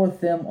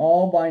calleth them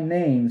all by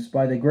names,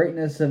 by the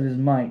greatness of his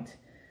might.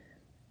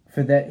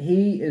 For that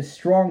he is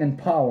strong in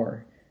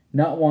power,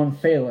 not one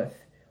faileth.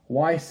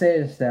 Why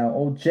sayest thou,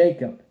 O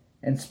Jacob,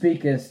 and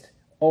speakest,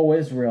 O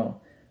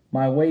Israel,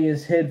 my way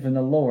is hid from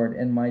the Lord,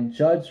 and my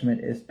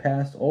judgment is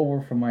passed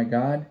over from my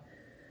God?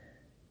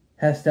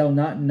 Hast thou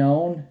not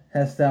known,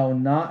 hast thou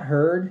not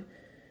heard,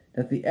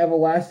 that the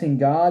everlasting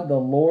God, the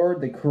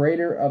Lord, the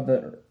creator of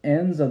the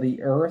ends of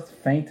the earth,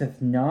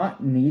 fainteth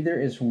not, neither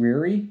is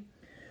weary?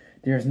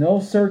 There is no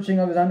searching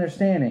of his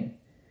understanding.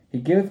 He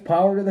giveth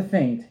power to the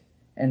faint,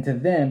 and to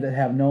them that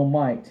have no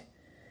might.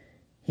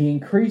 He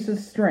increaseth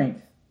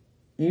strength.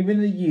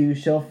 Even the youth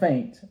shall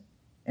faint,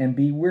 and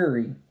be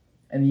weary,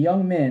 and the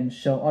young men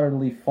shall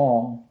utterly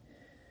fall.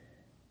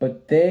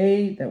 But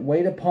they that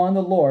wait upon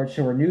the Lord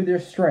shall renew their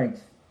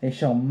strength. They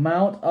shall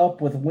mount up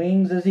with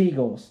wings as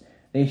eagles.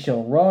 They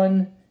shall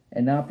run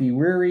and not be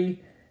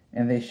weary,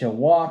 and they shall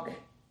walk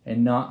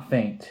and not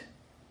faint.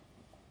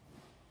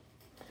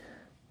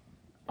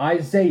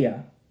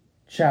 Isaiah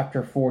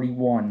chapter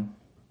 41.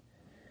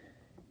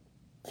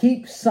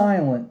 Keep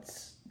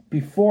silence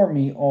before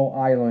me, O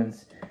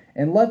islands,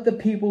 and let the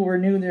people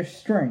renew their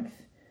strength.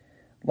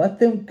 Let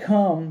them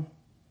come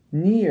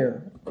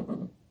near.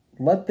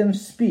 Let them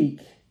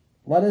speak.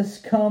 Let us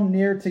come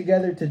near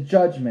together to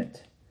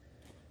judgment.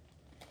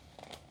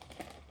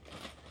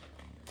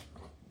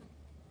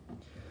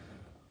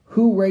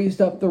 Who raised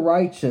up the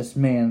righteous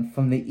man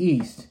from the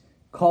east,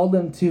 called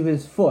him to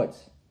his foot,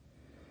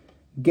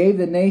 gave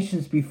the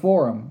nations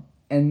before him,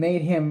 and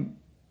made him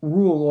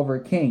rule over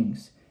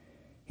kings?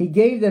 He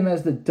gave them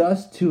as the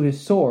dust to his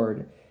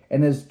sword,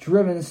 and as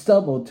driven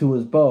stubble to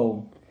his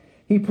bow.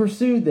 He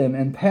pursued them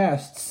and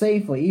passed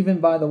safely even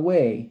by the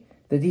way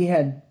that he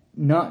had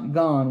not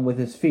gone with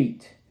his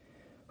feet.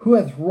 Who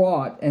hath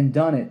wrought and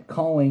done it,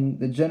 calling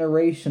the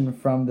generation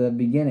from the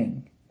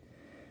beginning?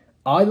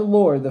 I, the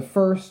Lord, the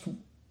first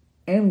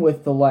and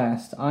with the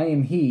last, I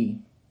am he.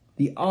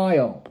 The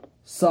isle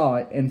saw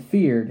it and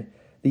feared.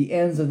 The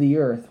ends of the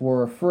earth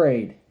were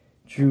afraid,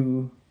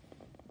 drew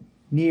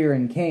near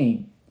and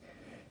came.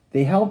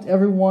 They helped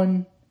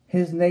everyone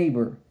his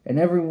neighbor, and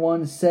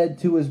everyone said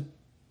to his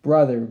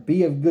brother,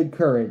 Be of good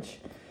courage.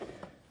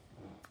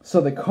 So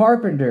the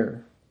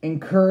carpenter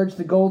encouraged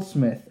the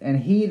goldsmith,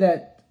 and he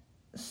that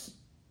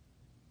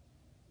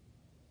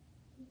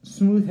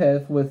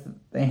smootheth with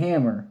the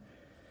hammer,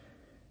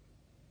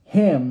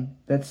 him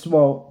that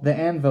smote the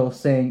anvil,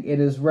 saying, It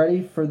is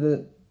ready for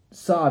the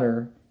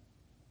soldering,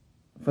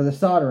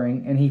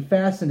 and he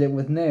fastened it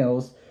with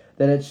nails,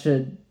 that it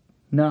should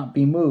not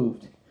be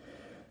moved.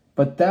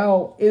 But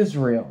thou,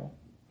 Israel,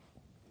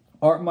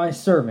 art my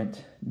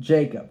servant,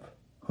 Jacob,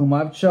 whom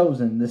I've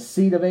chosen, the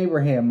seed of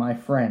Abraham, my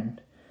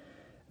friend.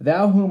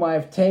 Thou whom I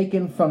have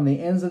taken from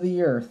the ends of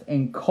the earth,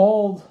 and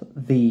called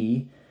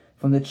thee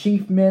from the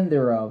chief men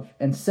thereof,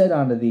 and said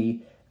unto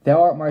thee,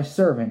 Thou art my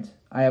servant,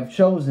 I have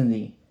chosen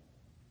thee,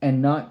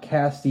 and not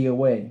cast thee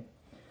away.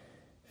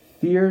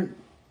 Fear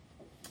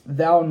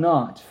thou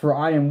not, for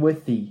I am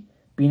with thee.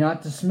 Be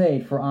not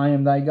dismayed, for I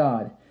am thy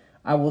God.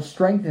 I will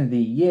strengthen thee,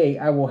 yea,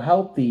 I will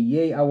help thee,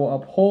 yea, I will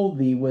uphold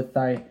thee with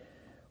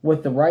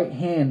the right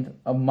hand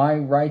of my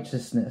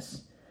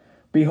righteousness.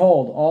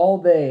 Behold, all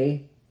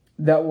they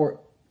that were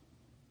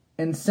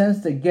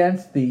incensed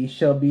against thee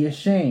shall be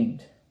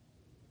ashamed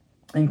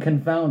and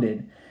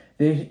confounded.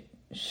 They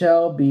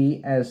shall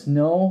be as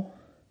nothing,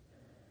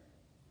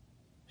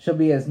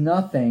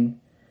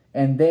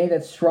 and they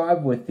that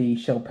strive with thee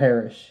shall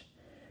perish.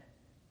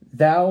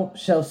 Thou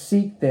shalt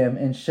seek them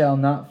and shall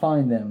not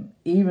find them,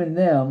 even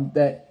them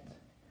that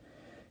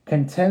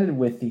contended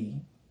with thee.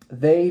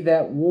 They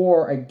that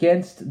war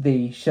against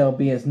thee shall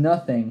be as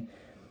nothing,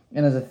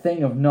 and as a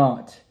thing of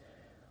naught.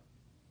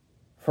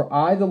 For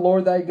I, the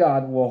Lord thy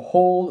God, will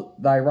hold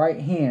thy right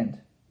hand,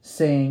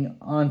 saying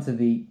unto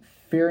thee,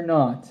 Fear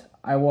not,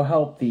 I will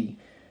help thee.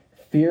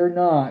 Fear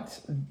not,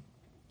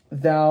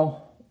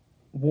 thou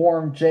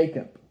worm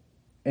Jacob,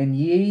 and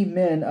ye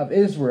men of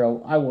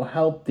Israel, I will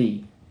help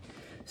thee,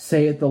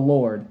 saith the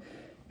Lord,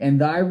 and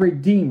thy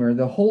Redeemer,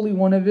 the Holy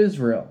One of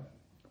Israel.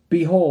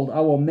 Behold, I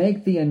will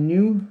make thee a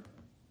new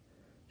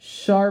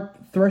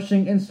sharp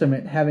threshing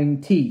instrument having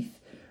teeth.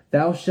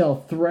 Thou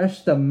shalt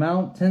thresh the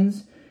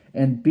mountains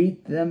and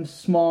beat them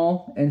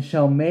small, and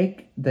shall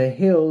make the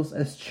hills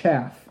as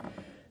chaff.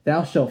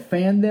 Thou shalt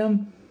fan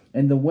them,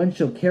 and the wind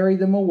shall carry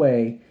them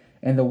away,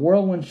 and the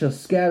whirlwind shall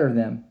scatter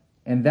them.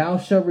 And thou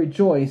shalt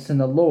rejoice in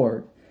the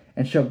Lord,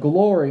 and shalt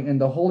glory in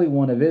the Holy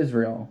One of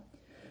Israel.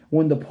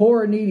 When the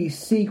poor and needy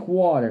seek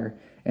water,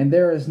 and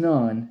there is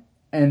none,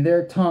 and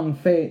their tongue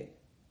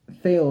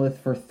faileth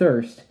for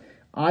thirst,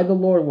 I, the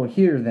Lord, will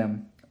hear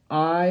them.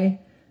 I,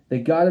 the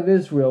God of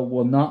Israel,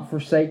 will not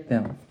forsake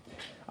them.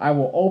 I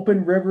will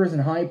open rivers in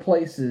high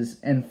places,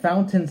 and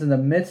fountains in the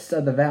midst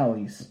of the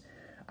valleys.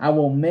 I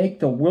will make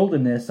the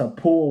wilderness a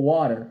pool of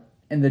water,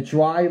 and the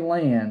dry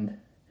land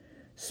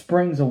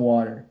springs of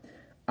water.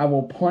 I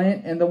will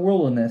plant in the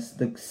wilderness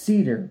the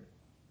cedar,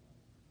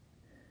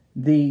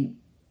 the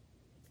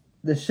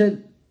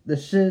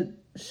shittim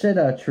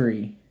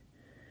tree,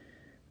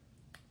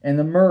 and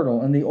the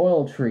myrtle, and the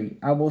oil tree.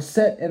 I will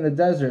set in the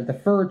desert the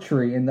fir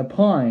tree, and the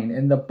pine,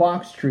 and the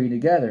box tree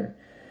together,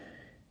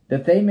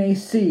 that they may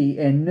see,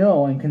 and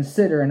know, and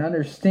consider, and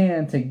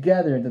understand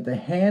together that the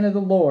hand of the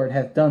Lord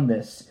hath done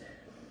this,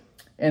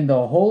 and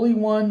the Holy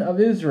One of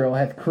Israel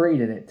hath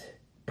created it.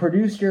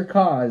 Produce your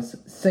cause,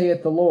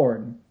 saith the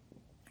Lord.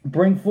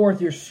 Bring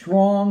forth your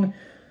strong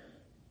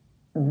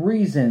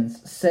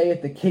reasons,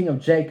 saith the King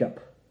of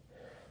Jacob.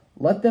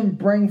 Let them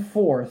bring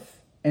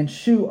forth, and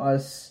shew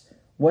us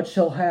what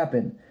shall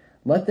happen.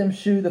 Let them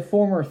shew the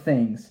former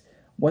things,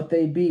 what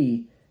they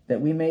be,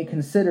 that we may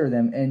consider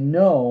them, and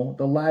know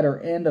the latter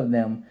end of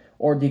them,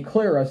 or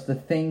declare us the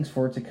things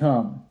for to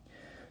come.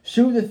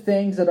 Shew the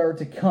things that are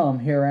to come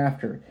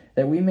hereafter,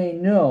 that we may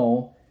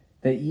know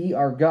that ye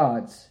are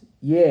gods.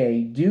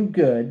 Yea, do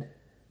good,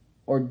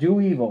 or do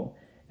evil,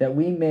 that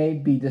we may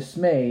be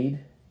dismayed,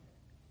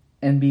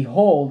 and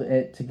behold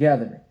it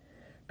together.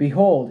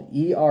 Behold,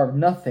 ye are of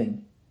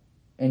nothing,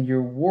 and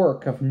your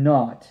work of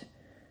naught.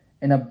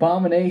 An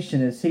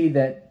abomination is he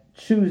that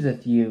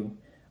chooseth you.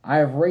 I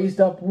have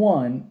raised up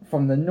one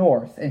from the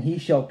north, and he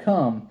shall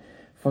come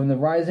from the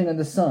rising of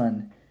the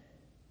sun.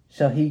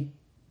 Shall he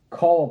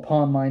call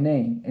upon my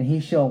name, and he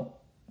shall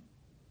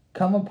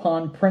come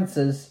upon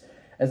princes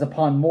as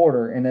upon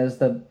mortar, and as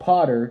the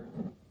potter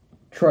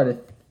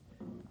treadeth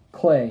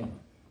clay.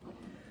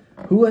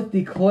 Who hath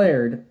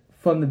declared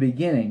from the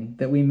beginning,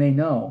 that we may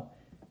know,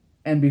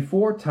 and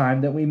before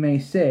time, that we may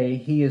say,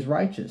 he is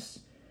righteous?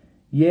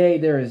 Yea,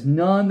 there is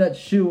none that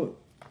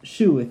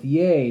sheweth,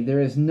 yea, there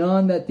is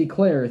none that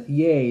declareth,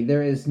 yea,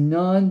 there is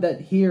none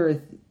that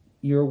heareth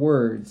your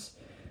words.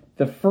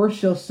 The first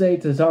shall say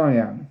to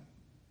Zion,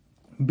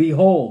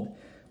 Behold,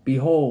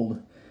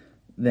 behold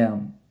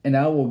them, and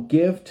I will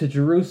give to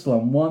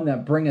Jerusalem one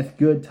that bringeth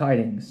good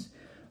tidings.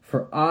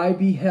 For I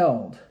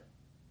beheld,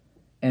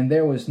 and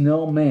there was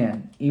no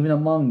man, even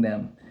among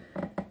them,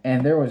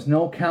 and there was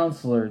no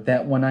counselor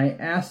that when I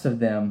asked of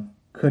them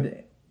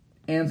could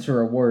answer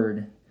a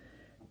word.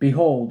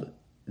 Behold,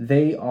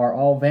 they are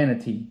all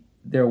vanity,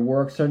 their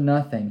works are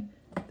nothing,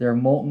 their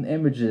molten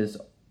images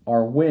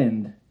are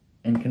wind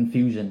and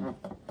confusion.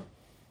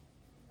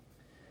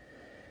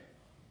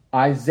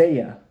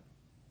 Isaiah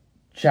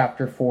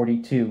chapter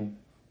 42.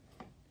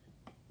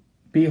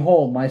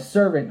 Behold, my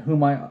servant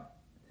whom I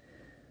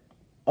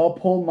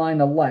uphold, mine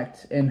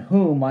elect, in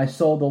whom my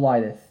soul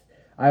delighteth.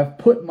 I have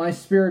put my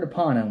spirit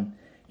upon him.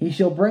 He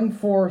shall bring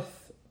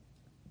forth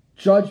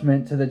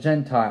judgment to the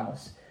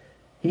Gentiles.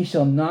 He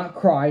shall not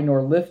cry,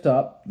 nor lift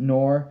up,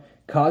 nor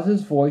cause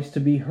his voice to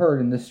be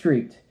heard in the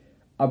street.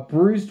 A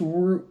bruised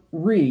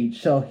reed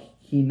shall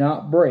he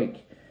not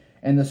break,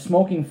 and the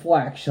smoking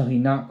flax shall he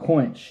not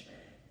quench.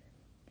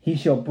 He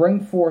shall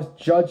bring forth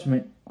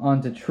judgment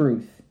unto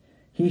truth.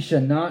 He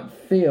shall not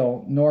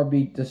fail, nor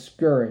be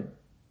discouraged,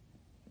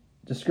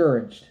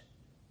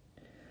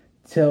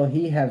 till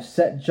he have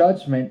set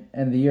judgment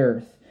in the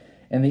earth,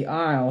 and the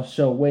isle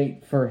shall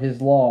wait for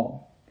his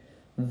law.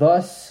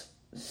 Thus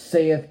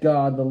saith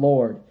God the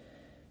Lord,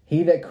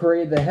 he that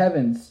created the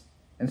heavens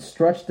and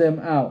stretched them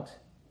out,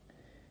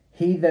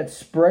 he that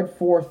spread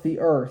forth the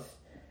earth,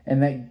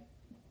 and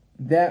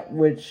that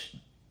which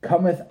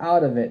cometh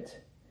out of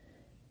it,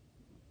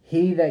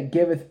 he that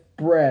giveth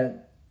breath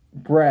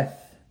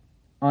breath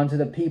unto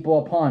the people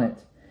upon it,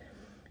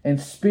 and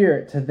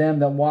spirit to them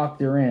that walk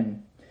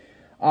therein.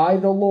 I,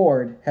 the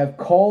Lord, have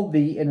called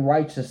thee in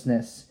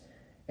righteousness,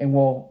 and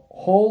will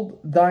hold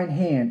thine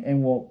hand,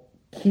 and will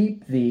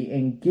keep thee,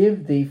 and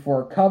give thee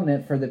for a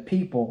covenant for the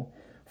people,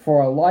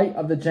 for a light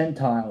of the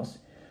Gentiles,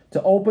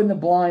 to open the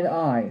blind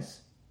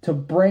eyes, to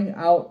bring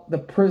out the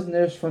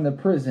prisoners from the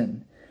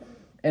prison,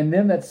 and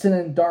them that sit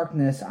in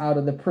darkness out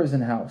of the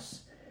prison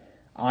house.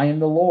 I am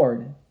the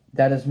Lord,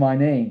 that is my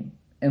name,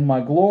 and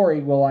my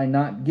glory will I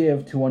not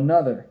give to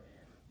another,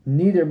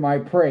 neither my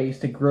praise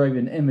to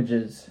graven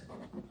images.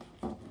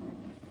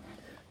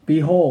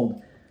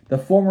 Behold, the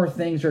former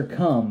things are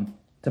come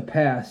to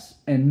pass,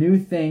 and new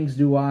things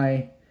do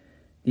I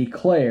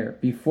declare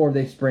before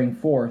they spring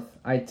forth.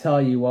 I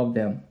tell you of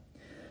them.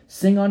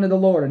 Sing unto the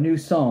Lord a new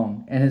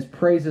song, and his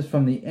praises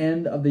from the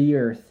end of the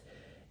earth.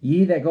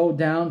 Ye that go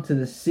down to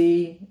the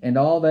sea, and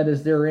all that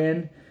is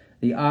therein,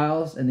 the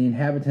isles and the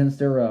inhabitants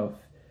thereof.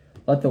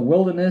 Let the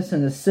wilderness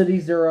and the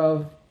cities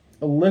thereof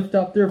lift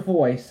up their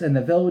voice, and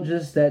the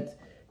villages that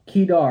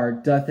Kedar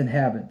doth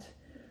inhabit.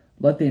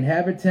 Let the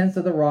inhabitants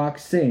of the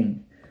rocks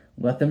sing.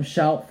 Let them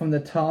shout from the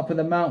top of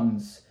the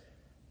mountains.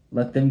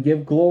 Let them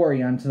give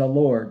glory unto the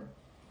Lord,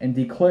 and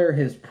declare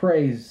his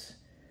praise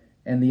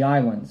in the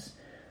islands.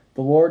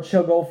 The Lord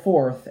shall go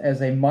forth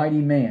as a mighty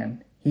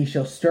man. He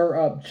shall stir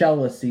up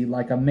jealousy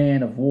like a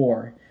man of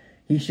war.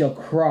 He shall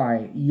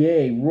cry,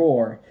 yea,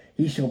 roar.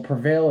 He shall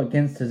prevail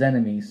against his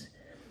enemies.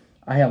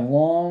 I have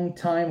long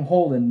time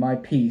holden my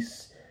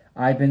peace.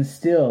 I have been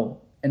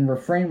still and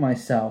refrained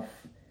myself.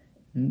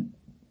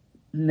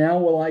 Now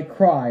will I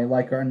cry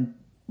like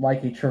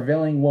a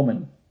travailing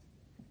woman.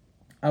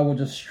 I will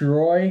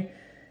destroy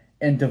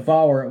and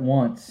devour at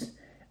once.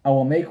 I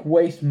will make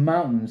waste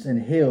mountains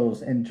and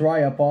hills, and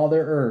dry up all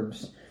their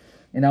herbs.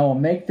 And I will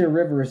make their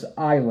rivers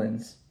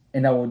islands,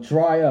 and I will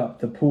dry up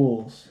the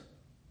pools.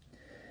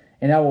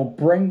 And I will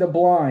bring the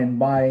blind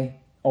by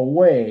a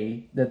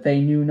way that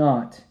they knew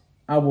not.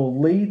 I will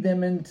lead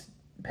them in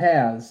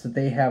paths that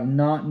they have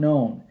not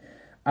known.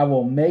 I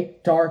will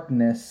make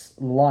darkness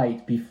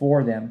light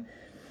before them,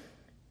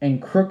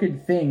 and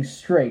crooked things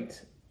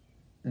straight.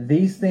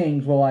 These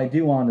things will I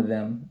do unto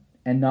them,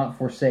 and not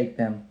forsake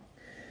them.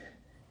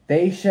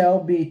 They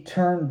shall be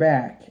turned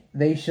back,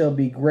 they shall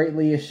be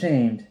greatly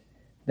ashamed,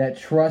 that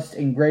trust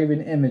in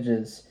graven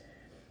images.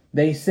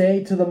 They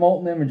say to the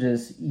molten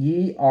images,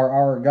 Ye are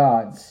our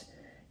gods.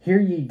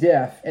 Hear ye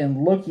deaf,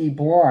 and look ye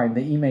blind,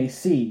 that ye may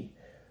see.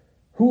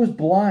 Who is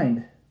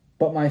blind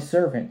but my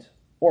servant,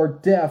 or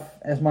deaf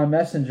as my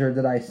messenger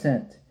that I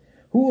sent?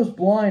 Who is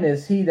blind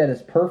as he that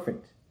is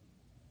perfect,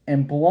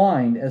 and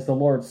blind as the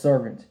Lord's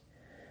servant?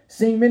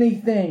 Seeing many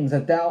things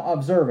that thou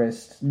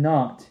observest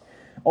not,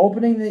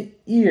 opening the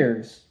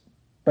ears,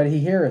 but he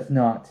heareth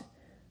not.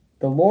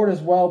 The Lord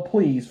is well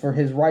pleased for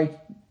his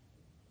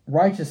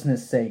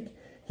righteousness' sake.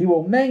 He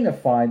will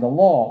magnify the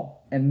law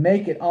and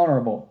make it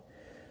honorable.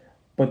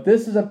 But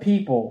this is a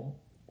people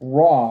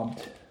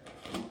robbed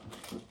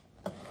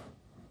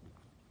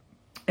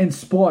and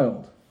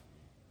spoiled.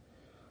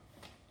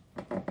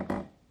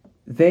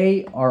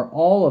 They are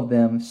all of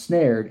them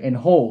snared in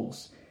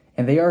holes,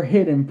 and they are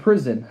hid in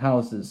prison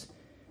houses.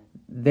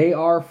 They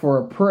are for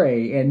a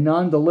prey, and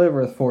none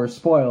delivereth for a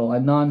spoil,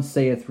 and none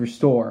saith,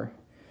 Restore.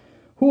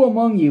 Who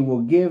among you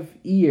will give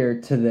ear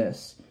to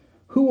this?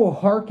 Who will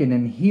hearken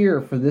and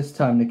hear for this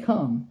time to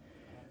come?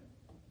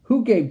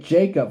 Who gave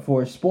Jacob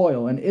for a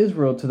spoil, and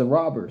Israel to the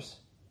robbers?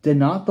 Did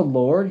not the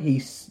Lord,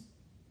 he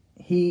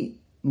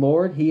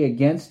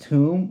against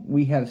whom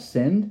we have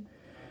sinned?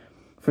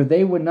 For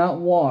they would not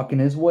walk in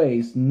his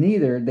ways,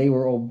 neither they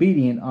were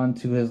obedient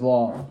unto his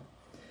law.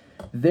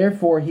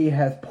 Therefore he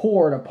hath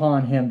poured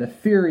upon him the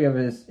fury of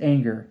his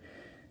anger,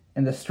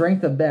 and the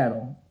strength of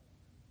battle,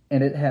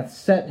 and it hath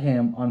set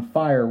him on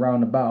fire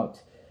round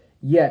about.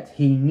 Yet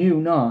he knew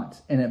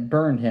not, and it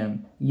burned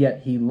him,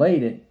 yet he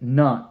laid it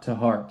not to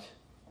heart.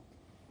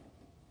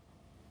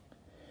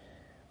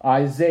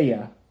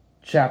 Isaiah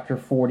chapter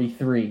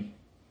 43.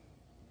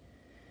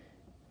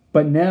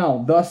 But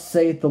now thus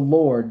saith the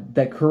Lord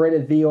that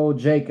created thee, O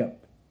Jacob,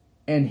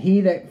 and he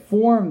that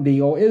formed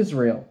thee, O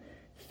Israel,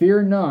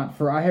 Fear not,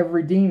 for I have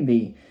redeemed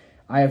thee.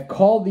 I have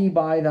called thee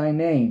by thy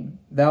name.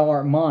 Thou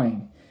art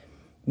mine.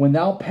 When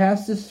thou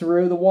passest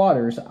through the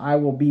waters, I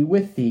will be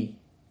with thee,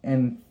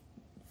 and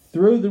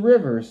through the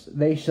rivers,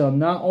 they shall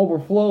not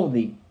overflow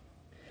thee.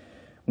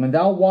 When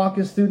thou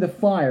walkest through the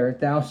fire,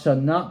 thou shalt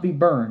not be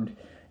burned,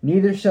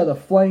 neither shall the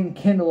flame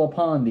kindle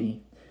upon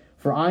thee.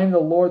 For I am the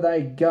Lord thy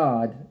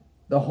God,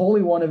 the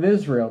Holy One of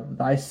Israel,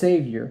 thy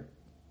Savior.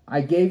 I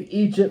gave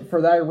Egypt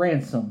for thy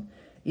ransom,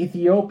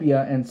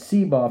 Ethiopia and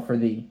Seba for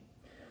thee.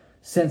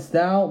 Since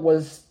thou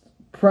wast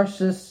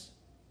precious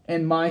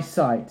in my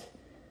sight,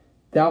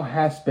 thou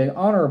hast been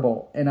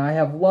honorable, and I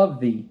have loved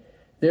thee.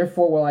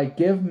 Therefore will I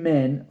give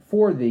men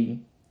for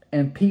thee,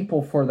 and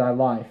people for thy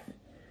life.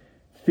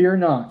 Fear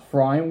not,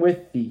 for I am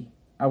with thee.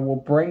 I will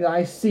bring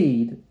thy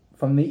seed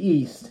from the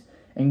east,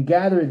 and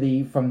gather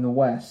thee from the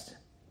west.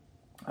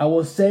 I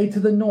will say to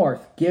the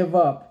north, Give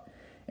up,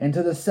 and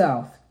to the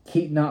south,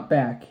 keep not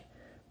back.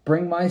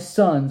 Bring my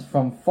sons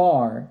from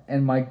far,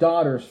 and my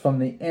daughters from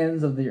the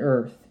ends of the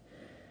earth.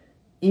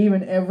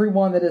 Even every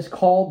one that is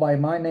called by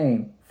my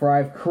name, for I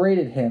have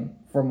created him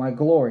for my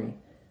glory.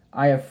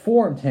 I have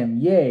formed him,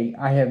 yea,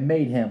 I have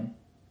made him.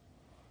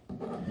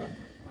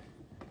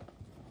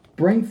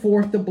 Bring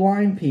forth the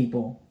blind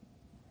people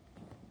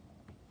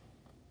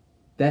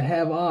that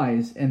have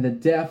eyes, and the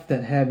deaf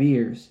that have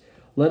ears.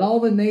 Let all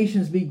the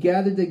nations be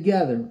gathered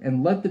together,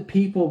 and let the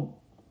people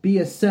be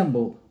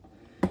assembled.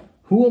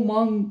 Who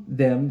among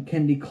them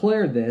can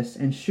declare this,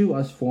 and shew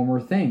us former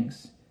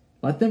things?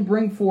 Let them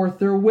bring forth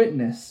their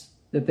witness,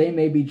 that they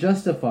may be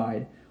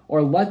justified,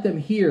 or let them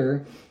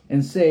hear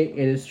and say,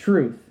 it is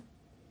truth.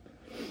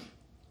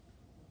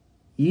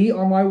 Ye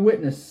are my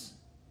witnesses,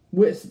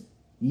 saith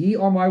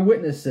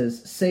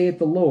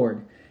the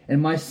Lord,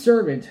 and my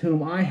servant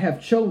whom I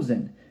have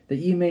chosen, that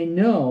ye may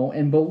know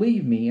and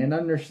believe me, and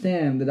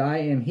understand that I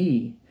am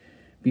he.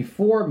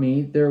 Before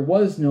me there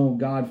was no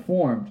God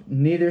formed,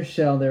 neither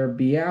shall there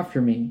be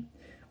after me.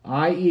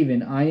 I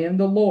am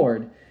the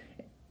Lord,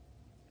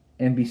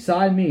 and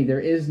beside me there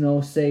is no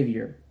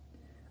Savior.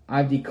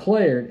 I've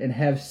declared and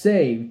have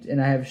saved,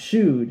 and I have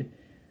shewed,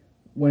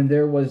 when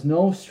there was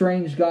no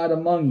strange God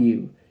among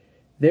you.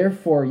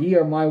 Therefore ye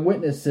are my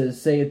witnesses,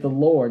 saith the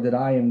Lord, that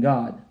I am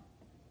God.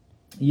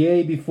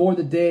 Yea, before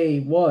the day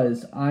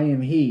was, I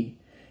am he,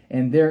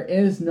 and there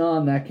is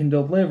none that can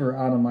deliver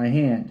out of my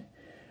hand.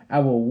 I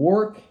will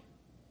work,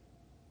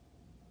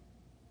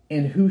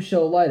 and who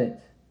shall let it?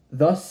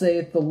 Thus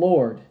saith the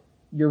Lord,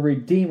 your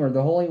Redeemer,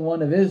 the Holy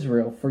One of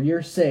Israel. For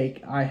your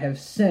sake I have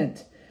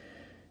sent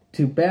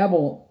to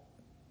Babylon,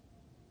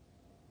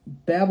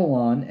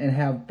 and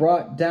have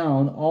brought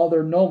down all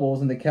their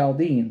nobles and the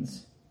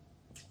Chaldeans,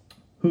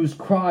 whose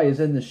cry is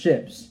in the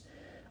ships.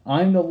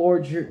 I am the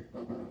Lord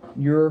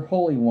your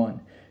Holy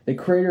One, the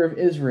Creator of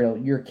Israel,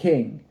 your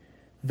King.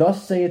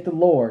 Thus saith the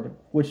Lord,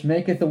 which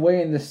maketh a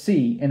way in the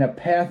sea, and a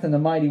path in the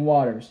mighty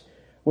waters,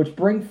 which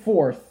bring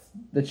forth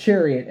the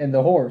chariot and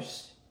the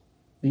horse,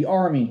 the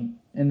army,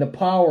 and the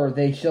power.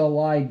 They shall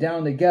lie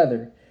down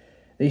together,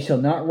 they shall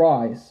not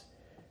rise.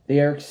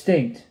 They are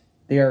extinct,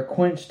 they are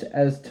quenched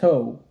as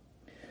tow.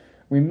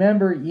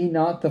 Remember ye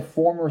not the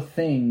former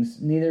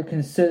things, neither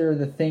consider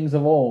the things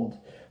of old.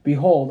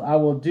 Behold, I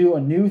will do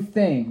a new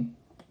thing,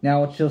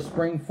 now it shall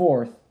spring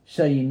forth.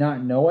 Shall ye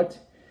not know it?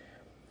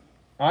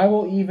 I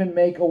will even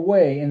make a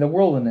way in the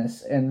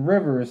wilderness, and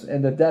rivers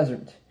in the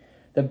desert.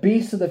 The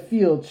beasts of the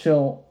field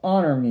shall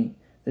honor me,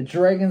 the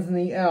dragons and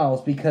the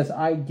owls, because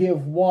I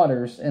give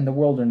waters in the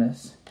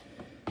wilderness,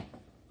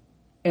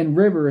 and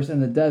rivers in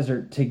the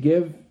desert, to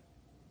give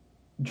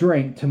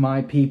drink to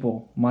my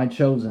people, my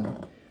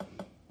chosen.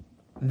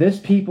 This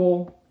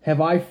people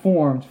have I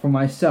formed for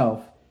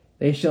myself.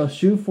 They shall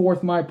shew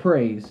forth my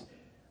praise.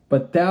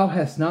 But thou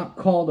hast not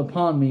called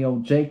upon me, O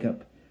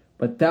Jacob.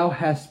 But thou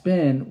hast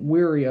been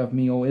weary of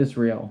me, O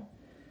Israel.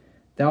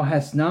 Thou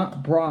hast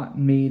not brought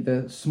me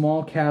the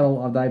small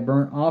cattle of thy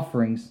burnt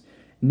offerings,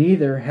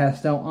 neither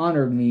hast thou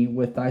honored me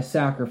with thy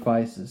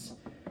sacrifices.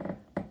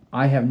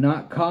 I have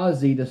not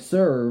caused thee to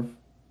serve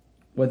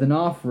with an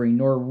offering,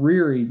 nor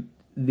wearied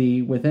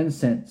thee with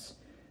incense.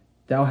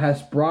 Thou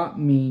hast brought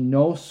me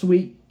no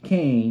sweet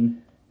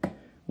cane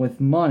with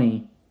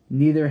money,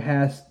 neither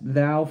hast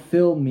thou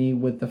filled me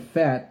with the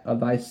fat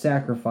of thy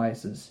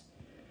sacrifices.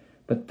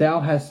 But thou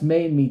hast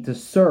made me to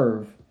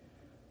serve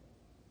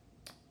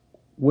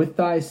with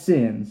thy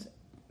sins.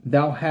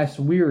 Thou hast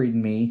wearied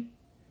me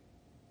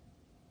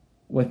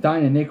with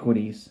thine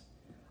iniquities.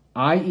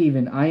 I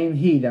am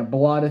he that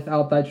blotteth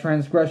out thy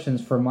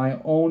transgressions for my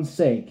own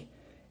sake,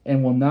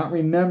 and will not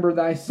remember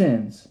thy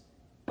sins.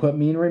 Put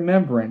me in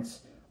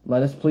remembrance,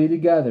 let us plead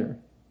together.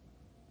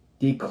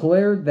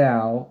 Declare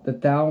thou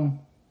that thou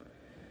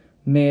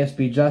mayest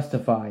be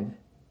justified.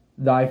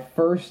 Thy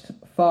first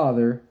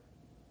father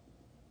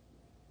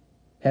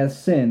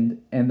has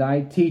sinned, and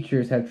thy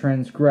teachers have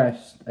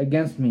transgressed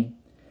against me.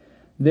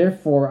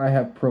 Therefore I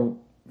have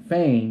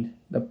profaned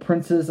the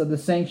princes of the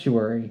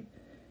sanctuary,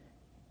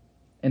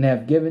 and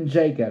have given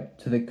Jacob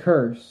to the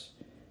curse,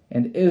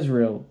 and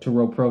Israel to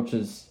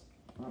reproaches.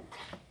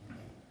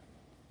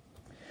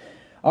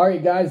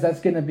 Alright guys,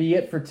 that's going to be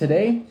it for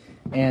today.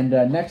 And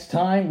next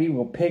time we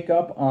will pick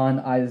up on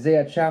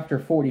Isaiah chapter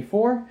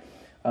 44.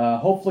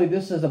 Hopefully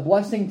this is a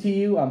blessing to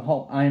you.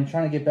 I'm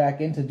trying to get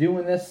back into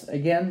doing this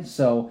again.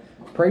 So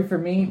pray for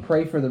me,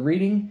 pray for the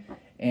reading,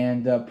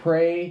 and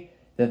pray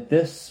that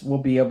this will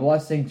be a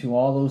blessing to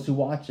all those who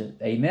watch it.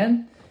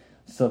 Amen?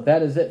 So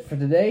that is it for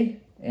today.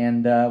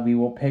 And we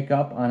will pick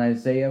up on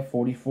Isaiah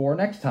 44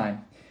 next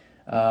time.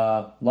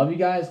 Love you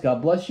guys.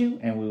 God bless you.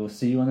 And we will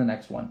see you in the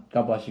next one.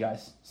 God bless you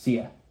guys. See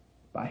ya.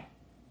 Bye.